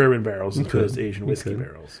aged in bourbon barrels as opposed to aged in whiskey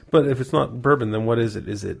barrels. But if it's not bourbon, then what is it?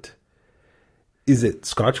 Is it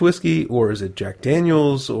Scotch whiskey or is it Jack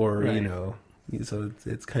Daniels or, Right. So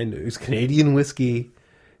it's Canadian whiskey.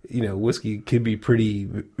 Whiskey could be pretty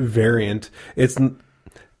variant.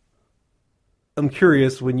 I'm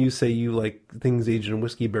curious when you say you like things aged in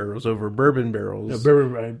whiskey barrels over bourbon barrels. No,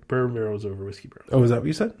 bourbon barrels over whiskey barrels. Oh, is that what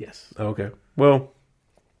you said? Yes. Oh, okay. Well,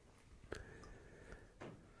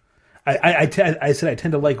 I said I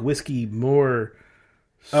tend to like whiskey more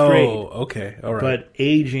straight. Oh, okay. All right. But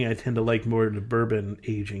aging, I tend to like more the bourbon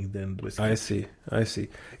aging than whiskey. I see.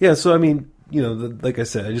 Yeah, so I mean, like I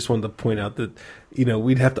said, I just wanted to point out that,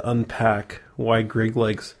 we'd have to unpack why Greg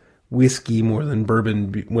likes whiskey more than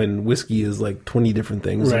bourbon when whiskey is like 20 different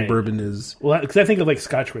things Right. and bourbon is... Well, because I think of like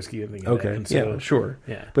Scotch whiskey and things like Okay, that. And so, yeah, sure.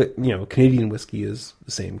 Yeah. But, Canadian whiskey is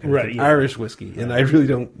the same kind of Right, thing. yeah. Irish whiskey. And I really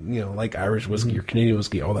don't, like Irish whiskey or Canadian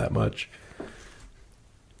whiskey all that much.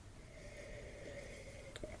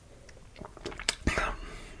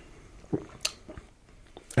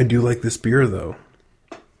 I do like this beer, though.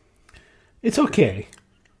 It's okay.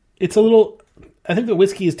 It's a little... I think the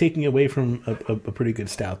whiskey is taking away from a pretty good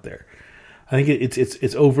stout there. I think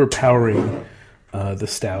it's overpowering the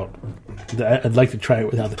stout. I'd like to try it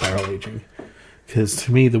without the barrel aging. because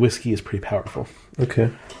to me the whiskey is pretty powerful.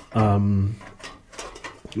 Okay.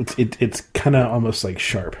 It's kind of almost like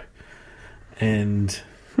sharp, and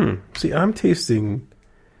See, I'm tasting.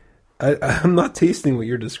 I'm not tasting what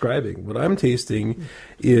you're describing. What I'm tasting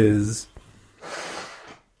is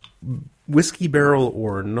whiskey barrel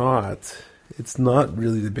or not. It's not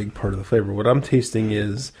really the big part of the flavor. What I'm tasting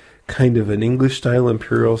is kind of an English style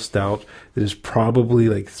imperial stout that is probably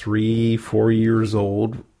like 3-4 years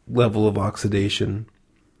old, level of oxidation,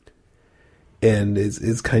 and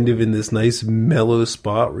is kind of in this nice mellow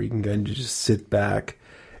spot where you can kind of just sit back,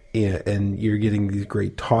 and you're getting these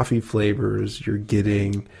great toffee flavors. You're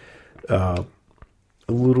getting a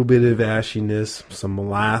little bit of ashiness, some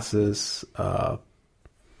molasses.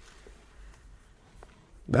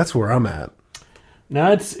 That's where I'm at.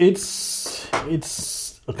 now it's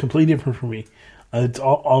completely different for me. It's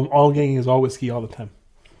all getting is all whiskey all the time.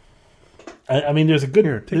 I mean, there's a good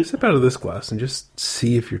Here, take a sip out of this glass and just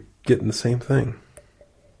see if you're getting the same thing.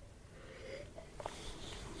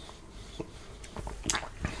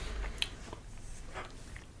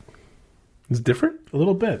 It's different? a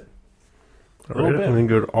little bit. All right, I'm going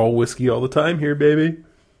to go to all whiskey all the time here, baby.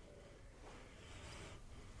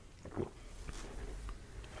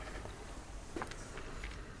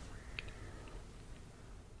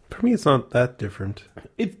 For me, it's not that different.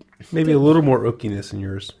 It Maybe a little more oakiness in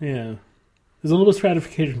yours. Yeah, there's a little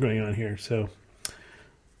stratification going on here. So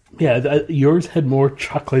yeah, yours had more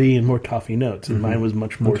chocolatey and more toffee notes, and mine was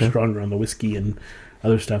much more stronger on the whiskey and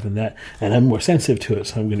other stuff than that. And I'm more sensitive to it,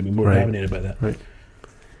 so I'm going to be more dominated by that. Right.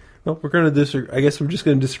 Well, we're going to disagree. I guess we're just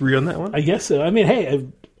going to disagree on that one. I guess so. I mean, hey,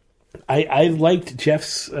 I liked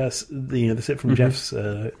Jeff's the sip from Jeff's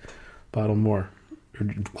bottle more, or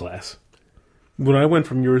glass. When I went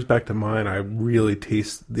from yours back to mine, I really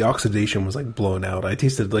the oxidation was like blown out. I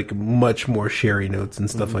tasted like much more sherry notes and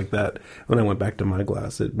stuff like that. When I went back to my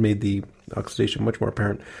glass, it made the oxidation much more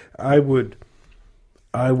apparent. I would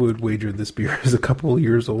wager this beer is a couple of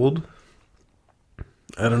years old.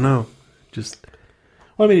 I don't know.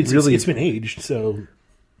 Well, I mean, really, it's been aged, so.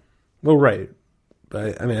 Well, right.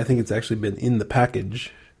 But I mean, I think it's actually been in the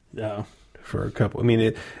package for a couple. I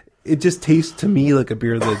mean, it just tastes to me like a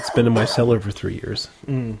beer that's been in my cellar for 3 years.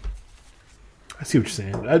 I see what you're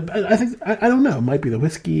saying. I think I don't know. It might be the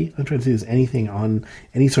whiskey. I'm trying to see if there's anything on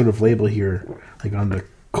any sort of label here, like on the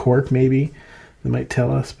cork maybe, that might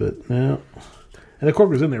tell us. But no. And the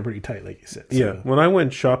cork was in there pretty tight, like you said. So. Yeah. When I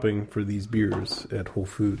went shopping for these beers at Whole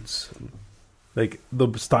Foods, like the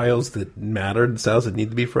styles that mattered, the styles that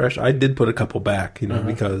need to be fresh, I did put a couple back,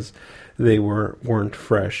 because they weren't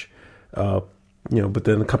fresh. But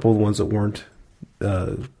then a couple of the ones that weren't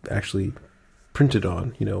actually printed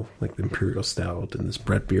on, like the Imperial Stout and this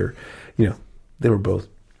Brett beer, they were both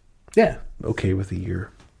okay with a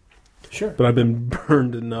year. Sure. But I've been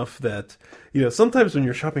burned enough that, sometimes when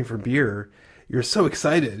you're shopping for beer, you're so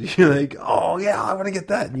excited. You're like, oh, yeah, I want to get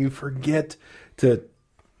that. And you forget to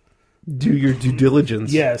do your due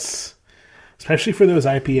diligence. Yes. Especially for those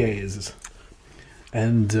IPAs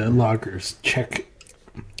and lagers.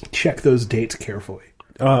 Check those dates carefully.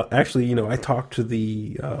 Actually, I talked to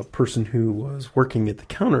the person who was working at the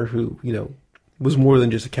counter who, was more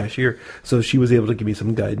than just a cashier. So she was able to give me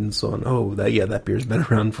some guidance on, that beer's been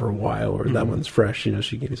around for a while, or that one's fresh.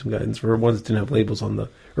 She gave me some guidance for ones that didn't have labels on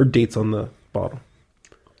or dates on the bottle.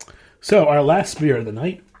 So our last beer of the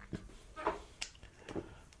night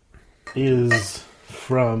is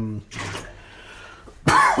from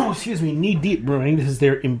Knee Deep Brewing. This is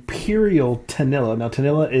their Imperial Tanilla. Now,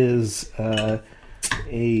 Tanilla is a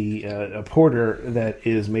porter that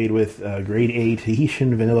is made with grade A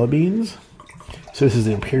Tahitian vanilla beans. So this is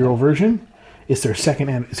the Imperial version. It's their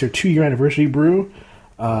 2-year anniversary brew.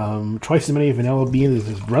 Twice as many vanilla beans as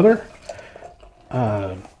his brother.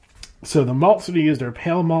 So the malts that he used are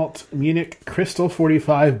pale malt, Munich, Crystal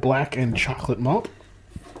 45, black, and chocolate malt.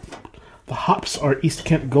 The hops are East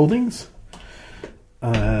Kent Goldings.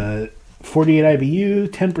 48 IBU,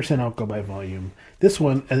 10% alcohol by volume. This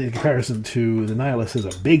one, in comparison to the Nihilist, is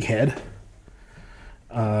a big head.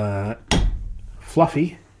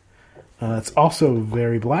 Fluffy. It's also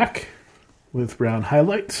very black with brown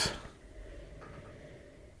highlights.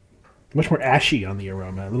 Much more ashy on the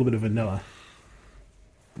aroma. A little bit of vanilla.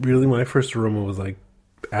 Really, my first aroma was like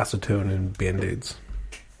acetone and Band-Aids.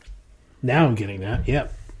 Now I'm getting that.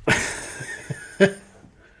 Yep.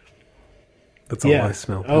 That's all I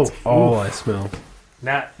smell. That's all I smell.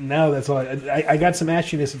 Now that's all. I got some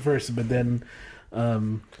ashiness at first, but then I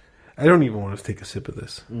don't even want to take a sip of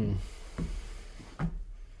this.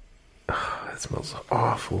 Oh, that smells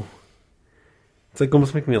awful. It's like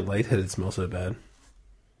almost making me lightheaded. It smells so bad.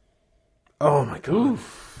 Oh my god.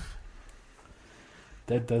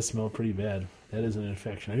 That does smell pretty bad. That is an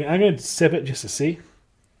infection. I'm going to sip it just to see.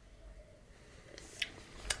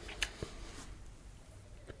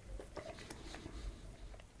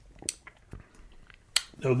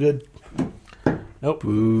 No good. Nope.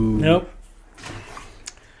 Boo. Nope.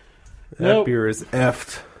 That beer is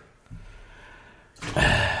effed.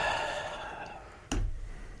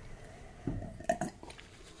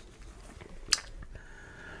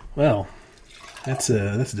 Well, that's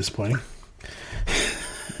disappointing.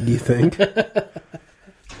 Do you think? But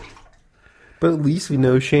at least we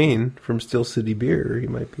know Shane from Steel City Beer. He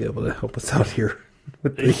might be able to help us out here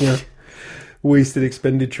with the wasted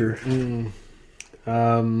expenditure.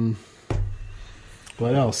 What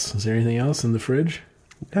else? Is there anything else in the fridge?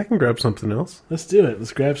 I can grab something else. Let's do it.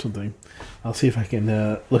 Let's grab something. I'll see if I can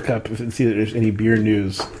look up and see if there's any beer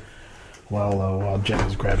news while Jeff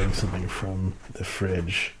is grabbing something from the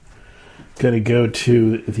fridge. Going to go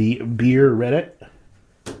to the beer Reddit,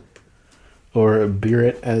 or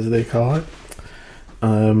Beerit as they call it.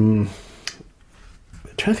 I'm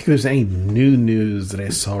trying to think if there's any new news that I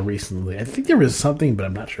saw recently. I think there was something, but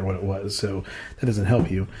I'm not sure what it was, so that doesn't help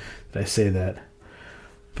you that I say that.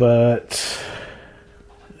 But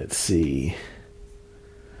let's see.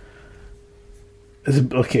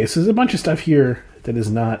 Okay, so there's a bunch of stuff here that is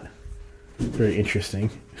not very interesting.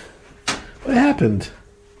 What happened?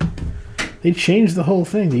 They changed the whole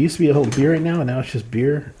thing. There used to be a whole beer right now, and now it's just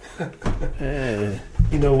beer.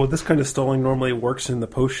 You know, well, this kind of stalling normally works in the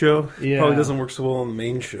post show. Yeah. Probably doesn't work so well on the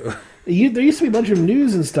main show. There used to be a bunch of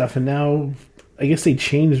news and stuff, and now I guess they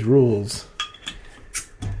changed rules.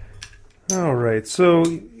 All right. So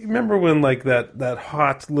you remember when like that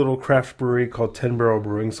hot little craft brewery called 10 Barrel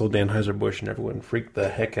Brewing sold Anheuser-Busch and everyone freaked the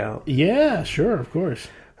heck out? Yeah, sure, of course.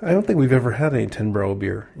 I don't think we've ever had any 10 Barrel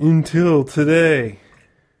beer until today.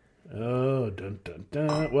 Oh, dun dun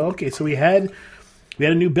dun. Well, okay, so we had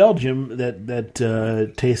a New Belgium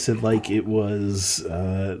that tasted like it was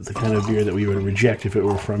the kind of beer that we would reject if it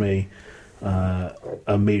were from a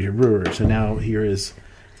major brewer. So now here is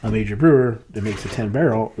a major brewer that makes a 10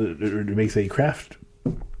 barrel, or makes a craft.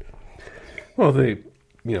 Well, they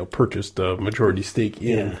purchased a majority stake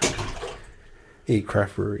in a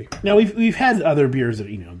craft brewery. Now we've had other beers that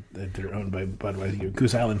that are owned by Budweiser.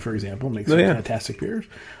 Goose Island, for example, makes some fantastic beers,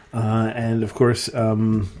 and of course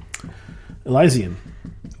Elysian.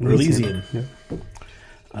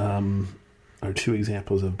 Yeah. Are two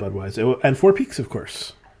examples of Budweiser, and Four Peaks, of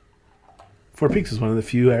course. Four Peaks is one of the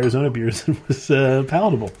few Arizona beers that was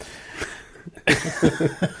palatable.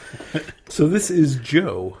 So this is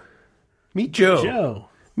Joe. Meet Joe. Joe.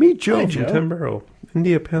 Meet Joe Hi, from Joe. 10 Barrel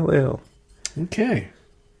India Pale Ale. Okay.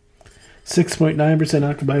 6.9%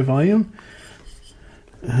 alcohol by volume.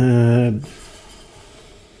 10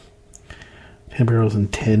 barrels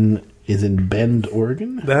and 10 is in Bend,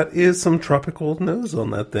 Oregon. That is some tropical nose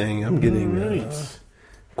on that thing. I'm getting Right.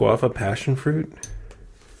 guava passion fruit.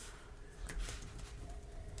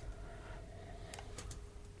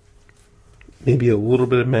 Maybe a little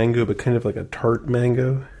bit of mango, but kind of like a tart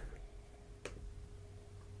mango.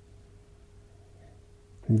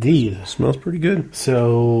 Indeed. Smells pretty good.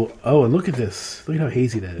 So, and look at this. Look at how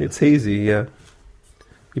hazy that is. It's hazy, yeah.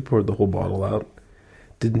 He poured the whole bottle out.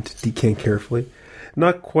 Didn't decant carefully.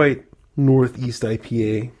 Not quite Northeast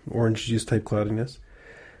IPA, orange juice type cloudiness.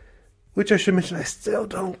 Which I should mention, I still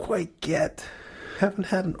don't quite get. Haven't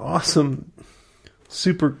had an awesome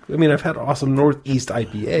I've had awesome Northeast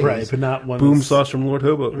IPAs. Right, but not one Boom that's- Sauce from Lord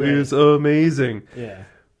Hobo. Right. It's amazing. Yeah.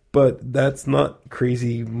 But that's not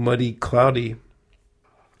crazy, muddy, cloudy.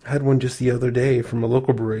 I had one just the other day from a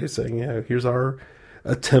local brewery saying, here's our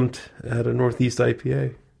attempt at a Northeast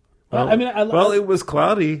IPA. Well, I mean, it was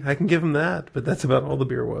cloudy. I can give him that, but that's about all the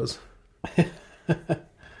beer was.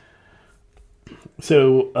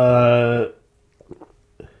 So,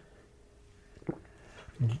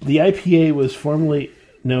 the IPA was formerly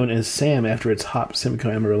known as Sam after its hop,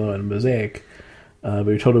 Simcoe, Amarillo, and Mosaic. But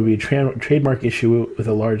we were told it would be a trademark issue with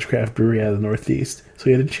a large craft brewery out of the Northeast, so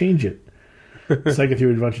we had to change it. Cycled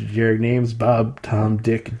through a bunch of generic names: Bob, Tom,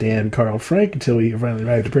 Dick, Dan, Carl, Frank, until we finally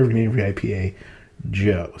arrived at the perfect name for the IPA,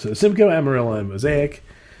 Joe. So Simcoe, Amarillo, and Mosaic.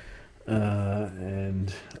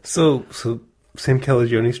 And So Sam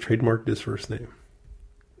Calagione trademarked his first name.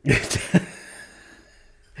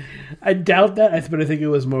 I doubt that, but I think it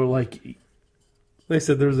was more like, They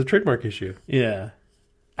said there was a trademark issue. yeah.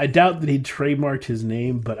 I doubt that he trademarked his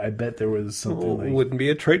name, but I bet there was something Well, like... it wouldn't be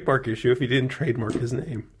a trademark issue if he didn't trademark his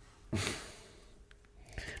name.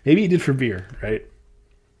 Maybe he did for beer, right?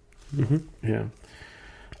 Mm-hmm. Yeah.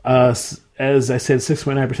 As I said,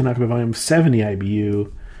 6.9% alcohol by volume, 70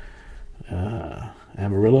 IBU.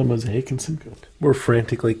 Amarillo, Mosaic, and Simcoe. We're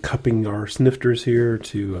frantically cupping our snifters here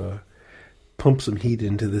to pump some heat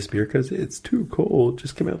into this beer because it's too cold.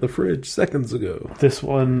 Just came out of the fridge seconds ago. This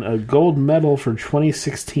one, a gold medal for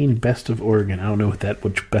 2016 Best of Oregon. I don't know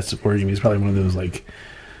which Best of Oregon means. Probably one of those like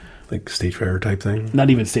State Fair type thing.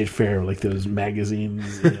 Not even State Fair, like those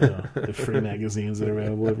magazines, the free magazines that are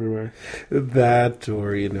available everywhere. That,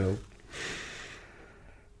 or I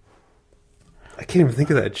can't even think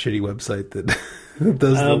of that shitty website that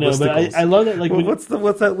does I don't the know, listicles. but I love that. Like, what's that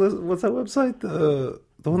website? The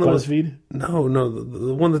one that BuzzFeed? No,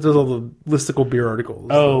 the one that does all the listicle beer articles.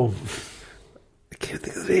 Oh, I can't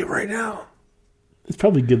think of the name right now. It's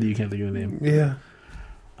probably good that you can't think of the name. Yeah,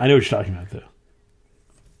 I know what you're talking about, though.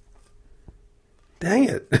 Dang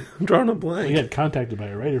it, I'm drawing a blank. You got contacted by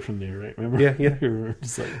a writer from there, right? Remember? Yeah. You're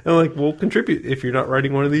just like, I'm like, we'll contribute if you're not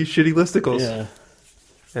writing one of these shitty listicles. yeah.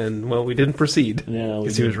 And, well, we didn't proceed. Yeah,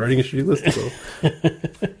 because he was writing a shitty listicle.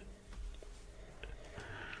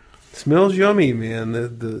 Smells yummy, man.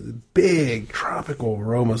 The big tropical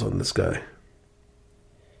aromas on this guy.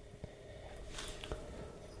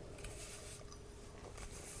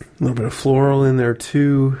 A little bit of floral in there,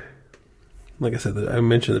 too. Like I said, I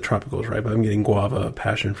mentioned the tropicals, right? But I'm getting guava,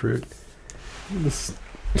 passion fruit. The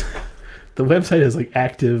website has, like,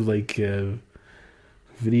 active, like,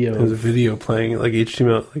 video. There's a video playing, like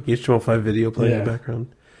HTML5 video playing in the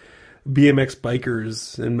background. BMX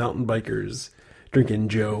bikers and mountain bikers drinking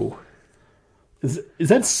Joe. Is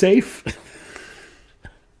that safe?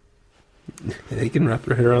 They can wrap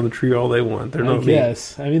their head around the tree all they want. They're not me.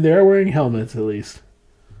 Yes. I mean, they are wearing helmets, at least.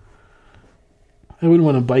 I wouldn't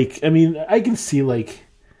want to bike. I mean, I can see, like,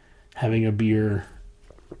 having a beer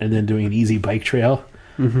and then doing an easy bike trail,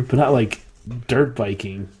 but not, like, dirt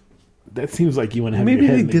biking. That seems like you want to have Maybe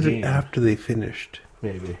your head they in the did game. it after they finished.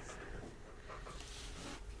 Maybe.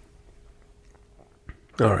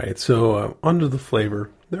 All right, so onto the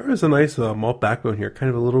flavor. There is a nice malt backbone here, kind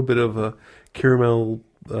of a little bit of a caramel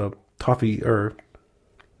toffee, or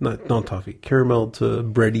not toffee, caramel to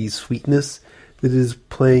bready sweetness that is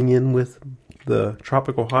playing in with the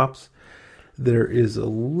tropical hops. There is a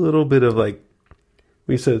little bit of, like,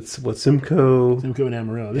 we said, Simcoe and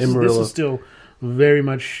Amarillo. This is still very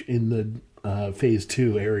much in the Phase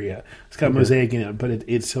 2 area. It's got Mosaic in it, but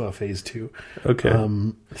it's still a Phase 2. Okay.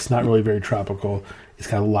 It's not really very tropical. It's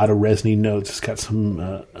got a lot of resiny notes. It's got some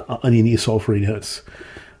oniony, sulfury notes.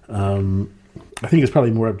 I think it's probably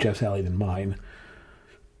more up Jeff's alley than mine.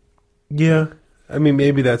 Yeah. I mean,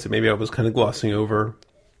 maybe that's it. Maybe I was kind of glossing over.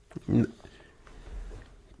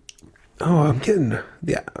 Oh, I'm getting...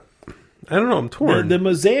 Yeah. I don't know. I'm torn. The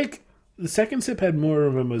Mosaic... The second sip had more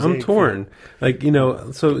of a Mosaic. I'm torn. Feel. Like,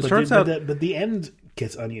 so it starts out... But the end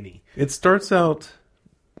gets oniony. It starts out...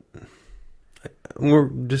 We're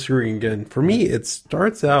disagreeing again. For me, it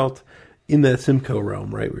starts out in that Simcoe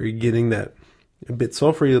realm, right? Where you're getting that a bit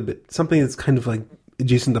sulfury, a bit something that's kind of like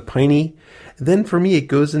adjacent to piney. And then for me, it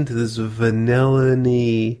goes into this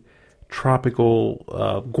vanilla-y,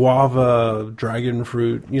 tropical guava, dragon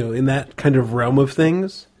fruit, in that kind of realm of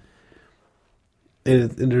things.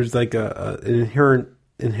 And there's like an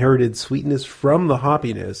inherited sweetness from the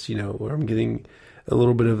hoppiness, where I'm getting a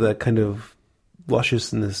little bit of that kind of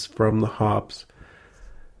lusciousness from the hops.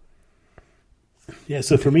 Yeah,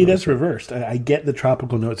 so for me, that's reversed. I get the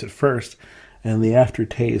tropical notes at first, and the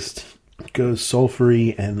aftertaste goes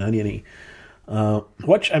sulfury and oniony.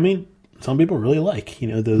 Which, I mean, some people really like.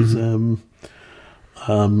 Those, not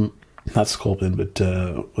Sculpin, but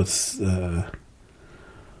what's the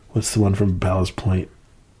one from Ballast Point?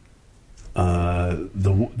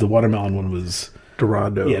 The watermelon one was...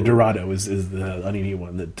 Dorado. Yeah, Dorado is the oniony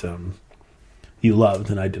one that you loved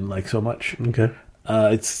and I didn't like so much. Okay.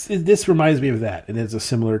 This reminds me of that, and it's a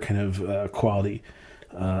similar kind of quality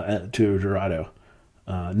to Dorado.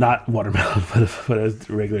 Not watermelon, but a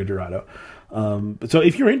regular Dorado. So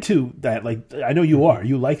if you're into that, like I know you are,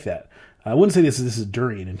 you like that. I wouldn't say this is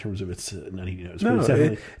durian in terms of its oniony notes. No,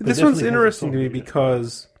 this one's interesting to me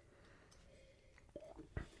because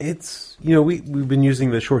it's we've been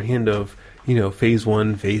using the shorthand of phase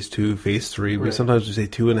 1, phase 2, phase 3. Right. Sometimes we say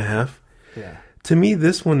 2.5. Yeah. To me,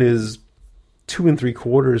 this one is 2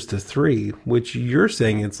 3/4 to 3, which you're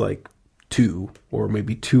saying it's like 2 or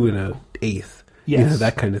maybe 2 1/8. Yes.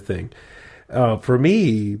 That kind of thing. For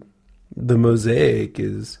me, the Mosaic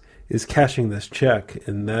is cashing this check,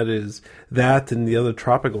 and that and the other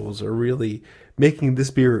tropicals are really making this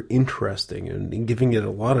beer interesting and giving it a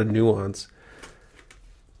lot of nuance.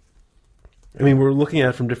 I mean, we're looking at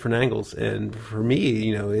it from different angles, and for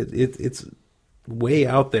me, it's way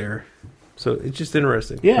out there. So it's just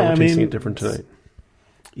interesting. Yeah, we're tasting it different tonight.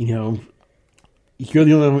 you're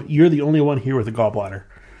the only one here with a gallbladder.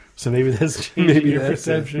 So maybe that's changing your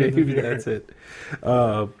perception. Maybe that's it.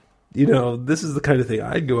 This is the kind of thing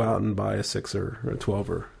I'd go out and buy a 6er or a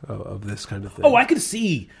 12er of this kind of thing. Oh, I could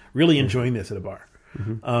see really enjoying this at a bar.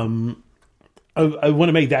 Mm-hmm. I want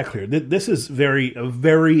to make that clear. This is a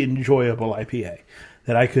very enjoyable IPA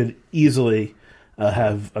that I could easily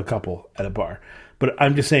have a couple at a bar. But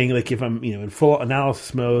I'm just saying, like, if I'm in full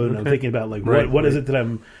analysis mode, and I'm thinking about like what is it that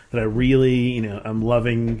I really I'm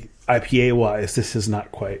loving IPA wise. This is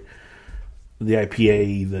not quite the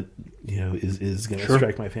IPA that is going to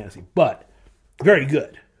strike my fancy, but very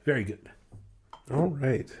good, very good. All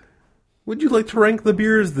right. Would you like to rank the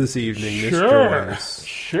beers this evening, Sure, Mr. Rice?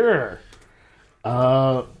 Sure.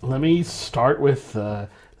 Let me start with.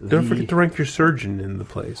 Don't forget to rank your surgeon in the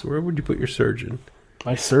place. Where would you put your surgeon?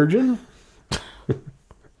 My surgeon?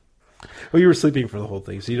 Well, you were sleeping for the whole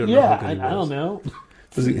thing, so you don't know. Yeah, I don't know.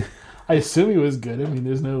 Was he? I assume he was good. I mean,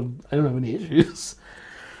 I don't have any issues.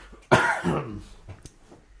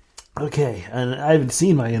 Okay, and I haven't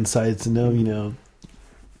seen my insides to know,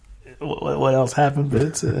 what else happened, but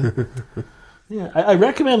it's yeah. I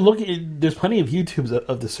recommend looking. There's plenty of YouTubes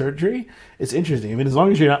of the surgery. It's interesting. I mean, as long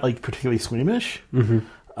as you're not like particularly squeamish. Mm-hmm.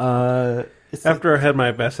 After I had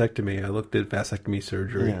my vasectomy, I looked at vasectomy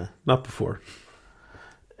surgery. Yeah. Not before.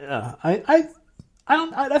 Yeah, I think I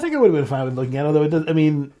would have been fine with looking at it. Although it does, I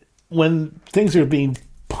mean, when things are being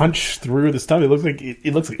punched through the stomach, it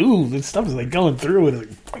looks like ooh, this stuff is like going through it.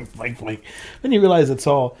 It's like boink. Then you realize it's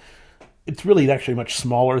really actually much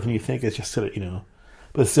smaller than you think. It's just sort of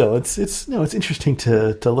but still, it's interesting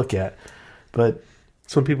to look at. But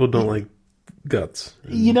some people don't like guts.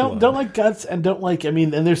 Don't like guts and don't like. I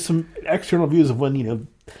mean, and there's some external views of when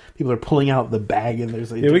people are pulling out the bag and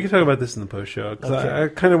there's like we can talk about this in the post show because I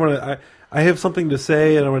kind of want to. I have something to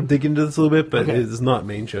say and I want to dig into this a little bit, but it's not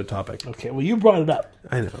main show topic. Okay, well you brought it up.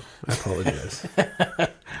 I know. I apologize.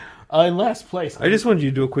 In last place, I just wanted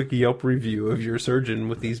you to do a quick Yelp review of your surgeon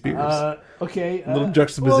with these beers. Okay, a little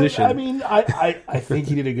juxtaposition. Well, I mean, I think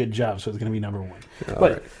he did a good job, so it's going to be number one.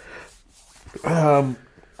 But right.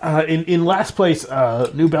 In last place,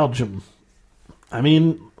 New Belgium. I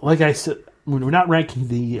mean, like I said, we're not ranking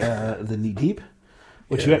the Knee Deep,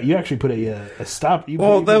 which you actually put a stop.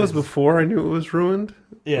 That was before I knew it was ruined.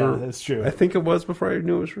 Yeah, that's true. I think it was before I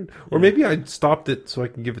knew it was ruined. Or maybe I stopped it so I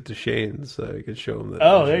can give it to Shane so I could show him that.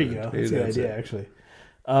 Oh, there you go. That's a good idea, actually.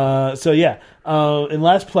 In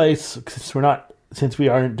last place, since we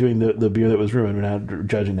aren't doing the beer that was ruined, we're not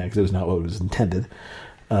judging that because it was not what was intended.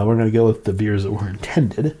 We're going to go with the beers that were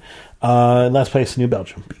intended. In last place, New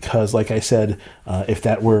Belgium, because, like I said, if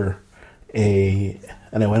that were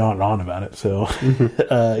and I went on and on about it. So,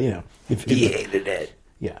 if he hated it,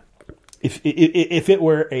 yeah. If it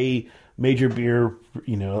were a major beer,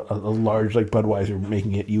 a large like Budweiser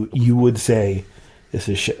making it, you would say this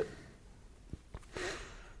is shit.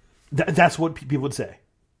 That's what people would say.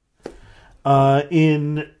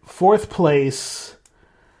 In fourth place,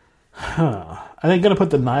 I think I'm going to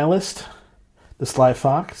put the Nihilist, the Sly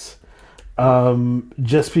Fox,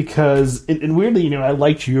 just because, and weirdly, I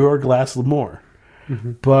liked your glass more,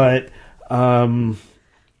 but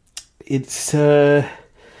it's the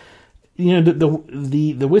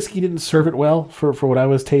whiskey didn't serve it well for what I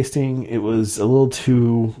was tasting. It was a little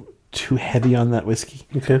too heavy on that whiskey.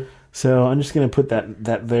 Okay. So I'm just going to put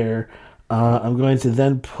that there. I'm going to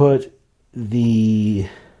then put the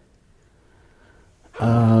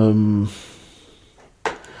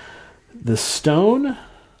Stone,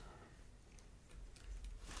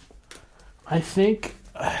 I think,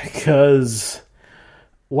 because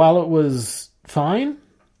while it was fine,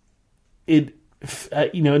 it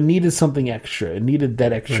needed something extra. It needed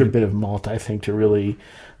that extra bit of malt, I think, to really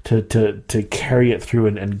to carry it through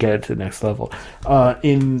and get it to the next level.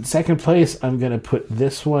 In second place, I'm going to put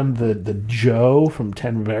this one, the Joe from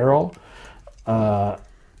 10 Barrel.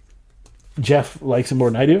 Jeff likes it more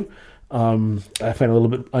than I do. I find it a little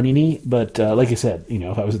bit oniony, but like I said,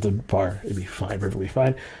 if I was at the bar, it'd be fine, perfectly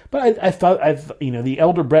fine. But I thought the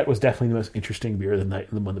Elder Brett was definitely the most interesting beer of the night,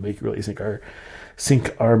 the one that we could really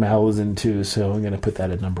sink our mouths into. So I'm going to put that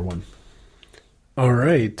at number one. All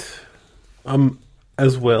right.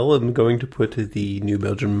 As well, I'm going to put the New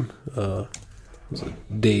Belgium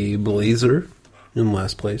Day Blazer in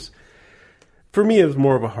last place. For me, it was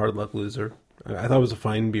more of a hard luck loser. I thought it was a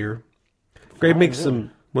fine beer. Great, makes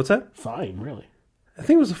some. What's that? Fine, really. I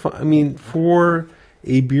think it was a fine. I mean, for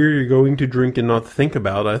a beer you're going to drink and not think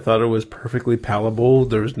about, I thought it was perfectly palatable.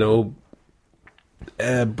 There was no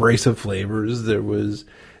abrasive flavors. It was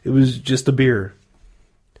just a beer.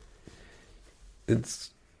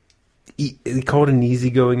 they call it an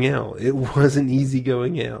easygoing ale. It was an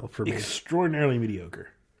easygoing ale for me. Extraordinarily mediocre.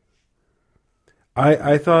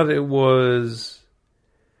 I thought it was.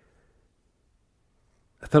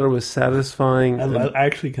 I thought it was satisfying. I love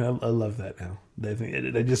that now.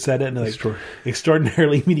 I just said it and like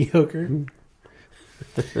extraordinarily mediocre.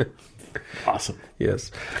 Awesome.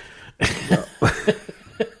 Yes.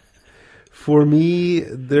 For me,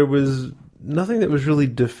 there was nothing that was really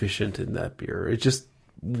deficient in that beer. It just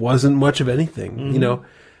wasn't much of anything, Mm-hmm. you know.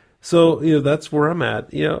 So, you know, that's where I'm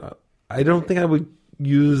at. You know, I don't think I would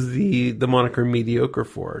use the moniker mediocre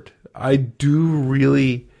for it. I do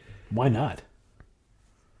really. Why not?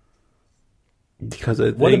 Because I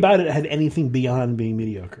think What about it had anything beyond being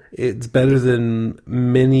mediocre? it's better than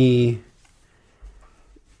many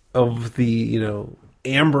of the, you know,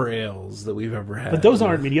 amber ales that we've ever had. But those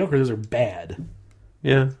aren't mediocre. Those are bad.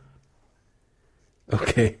 Yeah.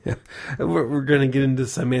 Okay. We're going to get into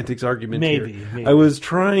semantics argument Maybe. here. I was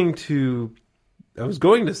going to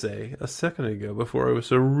say a second ago before I was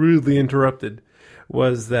so rudely interrupted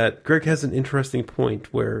was that Greg has an interesting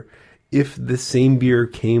point where if the same beer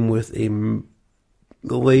came with a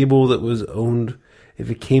label that was owned, if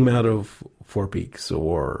it came out of Four Peaks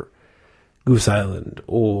or Goose Island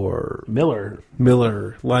or Miller,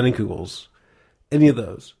 Leinenkugels, any of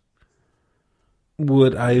those,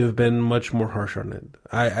 would I have been much more harsh on it?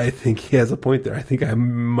 I think he has a point there. I think I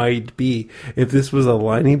might be. If this was a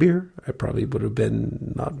Leinie beer, I probably would have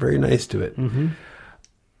been not very nice to it. Mm-hmm.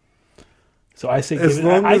 So I say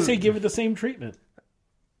give it the same treatment.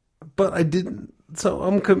 But I didn't. So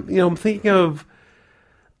I'm thinking of,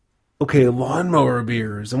 okay, lawnmower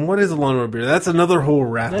beers. And what is a lawnmower beer? That's another whole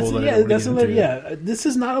rabbit hole. This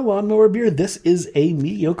is not a lawnmower beer. This is a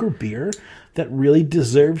mediocre beer that really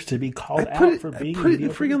deserves to be called out for being put it in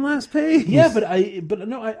the freaking last page. Yeah, but I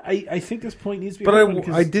think this point needs to be. But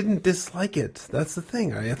I didn't dislike it. That's the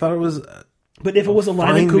thing. I thought it was. But if it was a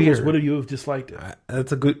Leinenkugels, would you have disliked it?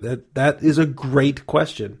 That is a great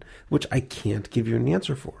question, which I can't give you an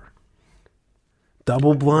answer for.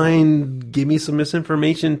 Double blind, give me some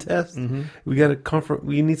misinformation test. Mm-hmm.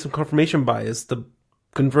 We need some confirmation bias to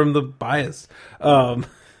confirm the bias. I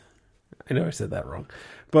know I said that wrong,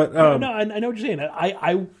 but I know what you're saying.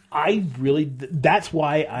 I really, that's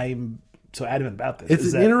why I'm so adamant about this.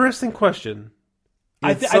 It's an interesting question.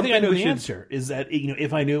 I think I know the answer is that, you know,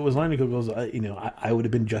 if I knew it was Leinenkugels, I would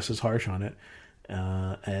have been just as harsh on it,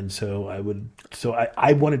 and so I would. So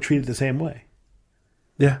I want to treat it the same way.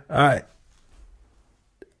 Yeah,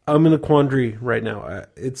 I'm in a quandary right now.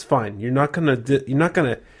 It's fine. You're not gonna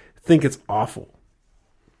think it's awful.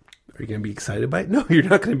 Are you gonna be excited by it? No, you're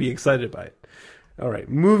not gonna be excited by it. All right,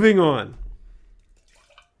 moving on.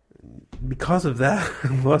 Because of that, I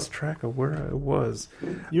lost track of where I was.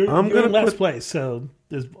 You're in last place, so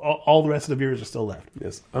there's all the rest of the beers are still left.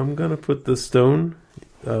 Yes, I'm gonna put the Stone,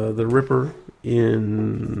 the Ripper,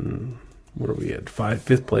 in what are we at?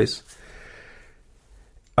 Fifth place.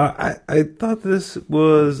 I thought this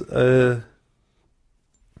was a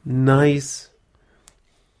nice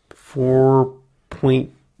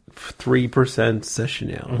 4.3% session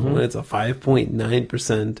ale. Mm-hmm. When it's a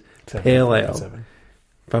 5.9% pale ale.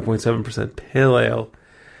 5.7% pale ale.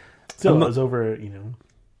 Still, it's over,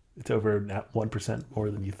 it's over 1% more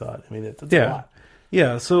than you thought. I mean, that's a lot.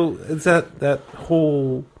 Yeah, so it's that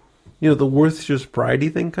whole, the worth-just variety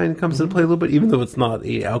thing kind of comes into play a little bit, even though it's not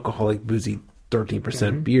a alcoholic, boozy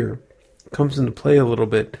 13% beer. It comes into play a little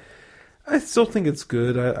bit. I still think it's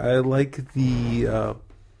good. I like the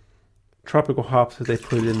tropical hops that they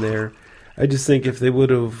put in there. I just think if they would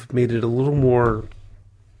have made it a little more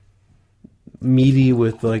meaty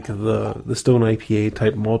with like the Stone IPA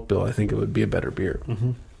type malt bill, I think it would be a better beer.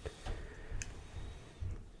 Mm-hmm.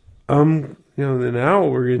 Now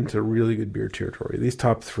we're into really good beer territory. These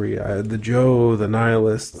top three, the Joe, the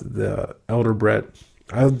Nihilist, the Elder Brett.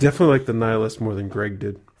 I definitely like the Nihilist more than Greg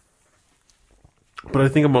did. But I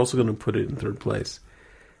think I'm also going to put it in third place.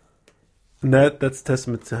 And that's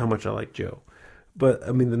testament to how much I like Joe. But,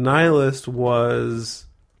 I mean, the Nihilist was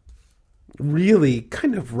really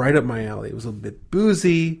kind of right up my alley. It was a bit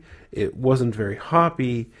boozy. It wasn't very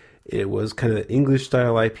hoppy. It was kind of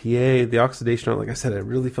English-style IPA. The oxidation, like I said, I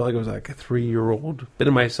really felt like it was like a 3-year-old. Been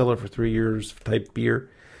in my cellar for 3 years type beer.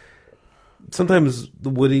 Sometimes the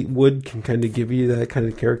wood can kind of give you that kind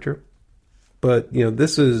of character. But,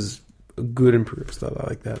 this is a good improved stuff. I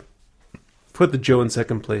like that. Put the Joe in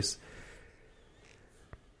second place.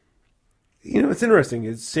 It's interesting.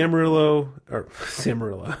 It's Simcoe,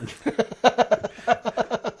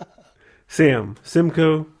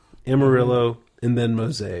 Amarillo, and then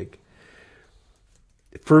Mosaic.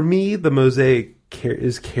 For me, the Mosaic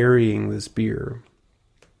is carrying this beer,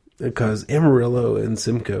 because Amarillo and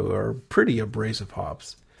Simcoe are pretty abrasive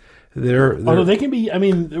hops. Although they can be. I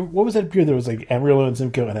mean, what was that beer that was like Amarillo and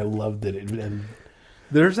Simcoe, and I loved it. And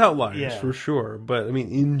there's outliers for sure, but I mean,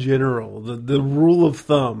 in general, the rule of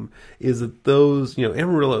thumb is that those,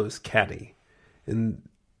 Amarillo is catty, and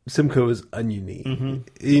Simcoe is oniony.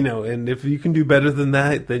 And if you can do better than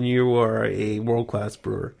that, then you are a world class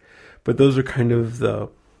brewer. But those are kind of the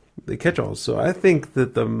catch-alls. So I think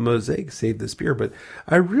that the Mosaic saved this beer, but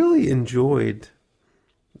I really enjoyed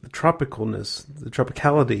the tropicalness, the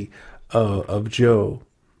tropicality of Joe.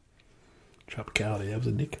 Tropicality, that was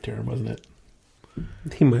a Nick term, wasn't it?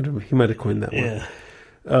 He might have coined that one.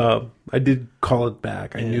 I did call it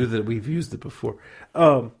back. I knew that we've used it before.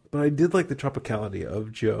 But I did like the tropicality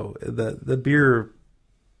of Joe. The beer,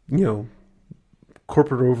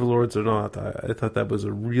 corporate overlords or not, I thought that was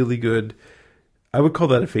a really good. I would call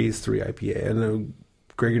that a Phase 3 IPA. I know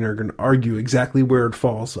Greg and I are going to argue exactly where it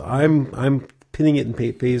falls. So I'm pinning it in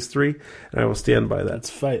Phase 3, and I will stand by that. Let's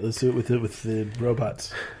fight. Let's do it with the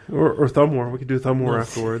robots. Or Thumb War. We could do Thumb War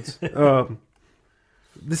afterwards.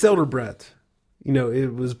 This Elder Brett,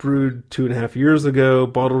 it was brewed 2.5 years ago,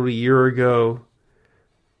 bottled a year ago.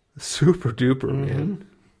 Super duper, man.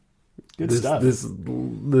 Good stuff. This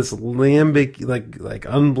lambic, like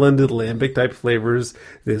unblended lambic type flavors.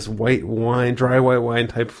 This white wine, dry white wine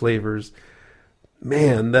type flavors.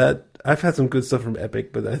 Man, I've had some good stuff from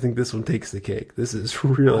Epic, but I think this one takes the cake. This is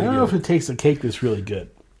really. I don't know if it takes the cake. That's really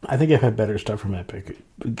good. I think I've had better stuff from Epic.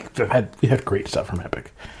 We had great stuff from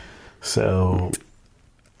Epic. So,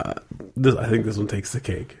 I think this one takes the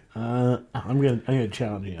cake. I'm gonna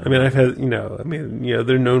challenge you. I mean, I've had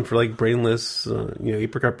they're known for like brainless,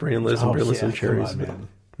 apricot brainless and brainless and cherries. Man.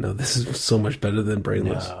 No, this is so much better than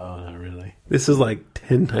brainless. No, not really. This is like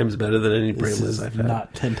 10 times better than any brainless I've had.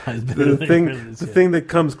 Not 10 times better. The thing that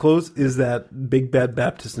comes close is that Big Bad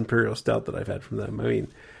Baptist Imperial Stout that I've had from them. I mean,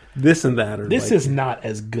 this and that are. This is not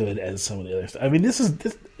as good as some of the other stuff. I mean, this.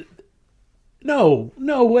 No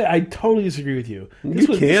way. I totally disagree with you.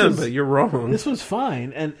 But you're wrong. This was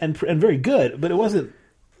fine and very good, but it wasn't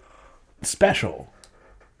special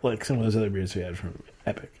like some of those other beers we had from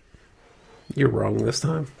Epic. You're wrong this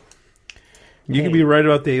time. You can be right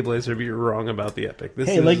about the A-Blazer, but you're wrong about the Epic.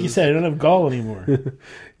 Like you said, I don't have gall anymore.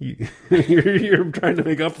 you're trying to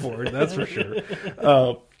make up for it, that's for sure.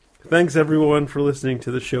 Thanks, everyone, for listening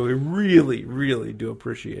to the show. We really, really do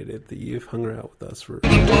appreciate it that you've hung out with us for...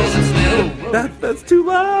 That's too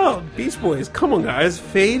loud! Beach Boys, come on, guys.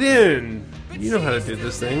 Fade in. You know how to do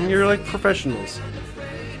this thing. You're like professionals.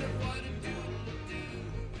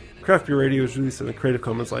 Craft Beer Radio is released on a Creative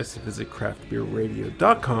Commons license. Visit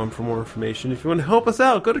craftbeerradio.com for more information. If you want to help us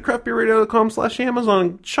out, go to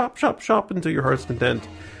craftbeerradio.com/Amazon. Shop until your heart's content.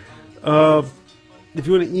 If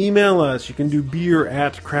you want to email us, you can do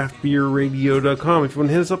beer@craftbeerradio.com. If you want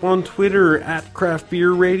to hit us up on Twitter,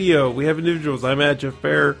 @craftbeerradio. We have individuals. I'm at Jeff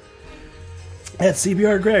Bear. At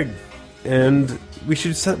CBR Greg. And we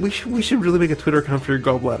should really make a Twitter account for your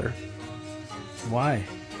gallbladder. Why?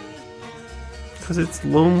 Because it's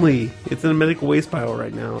lonely. It's in a medical waste pile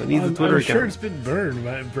right now. It needs a Twitter account. I'm sure it's been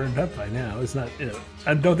burned up by now. It's not.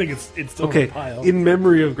 I don't think it's still okay. In the pile. In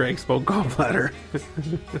memory of Greg's gallbladder.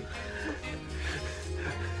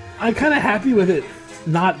 I'm kind of happy with it.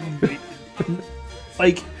 Not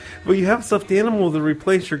like. But you have a stuffed animal to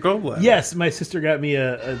replace your gallbladder. Yes, my sister got me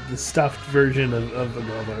the stuffed version of a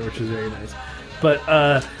gallbladder, which is very nice. But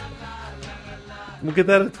we'll get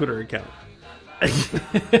that a Twitter account.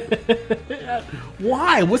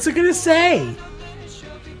 Why? What's it going to say?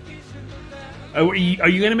 Are you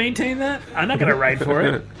going to maintain that? I'm not going to write for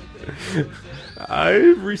it.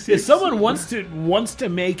 I've received. If someone wants to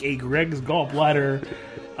make a Greg's Gallbladder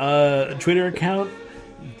Twitter account,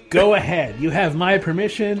 go ahead. You have my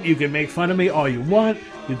permission. You can make fun of me all you want.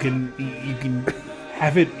 You can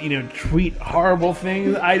have it, tweet horrible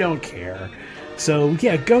things. I don't care. So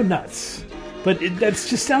yeah, go nuts. But that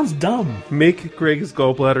just sounds dumb. Make Greg's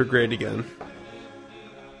gallbladder great again.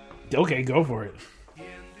 Okay, go for it.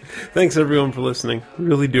 Thanks everyone for listening.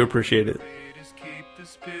 Really do appreciate it.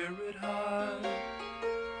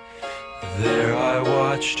 There I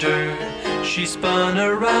watched her. She spun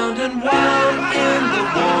around and wound in the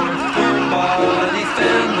warmth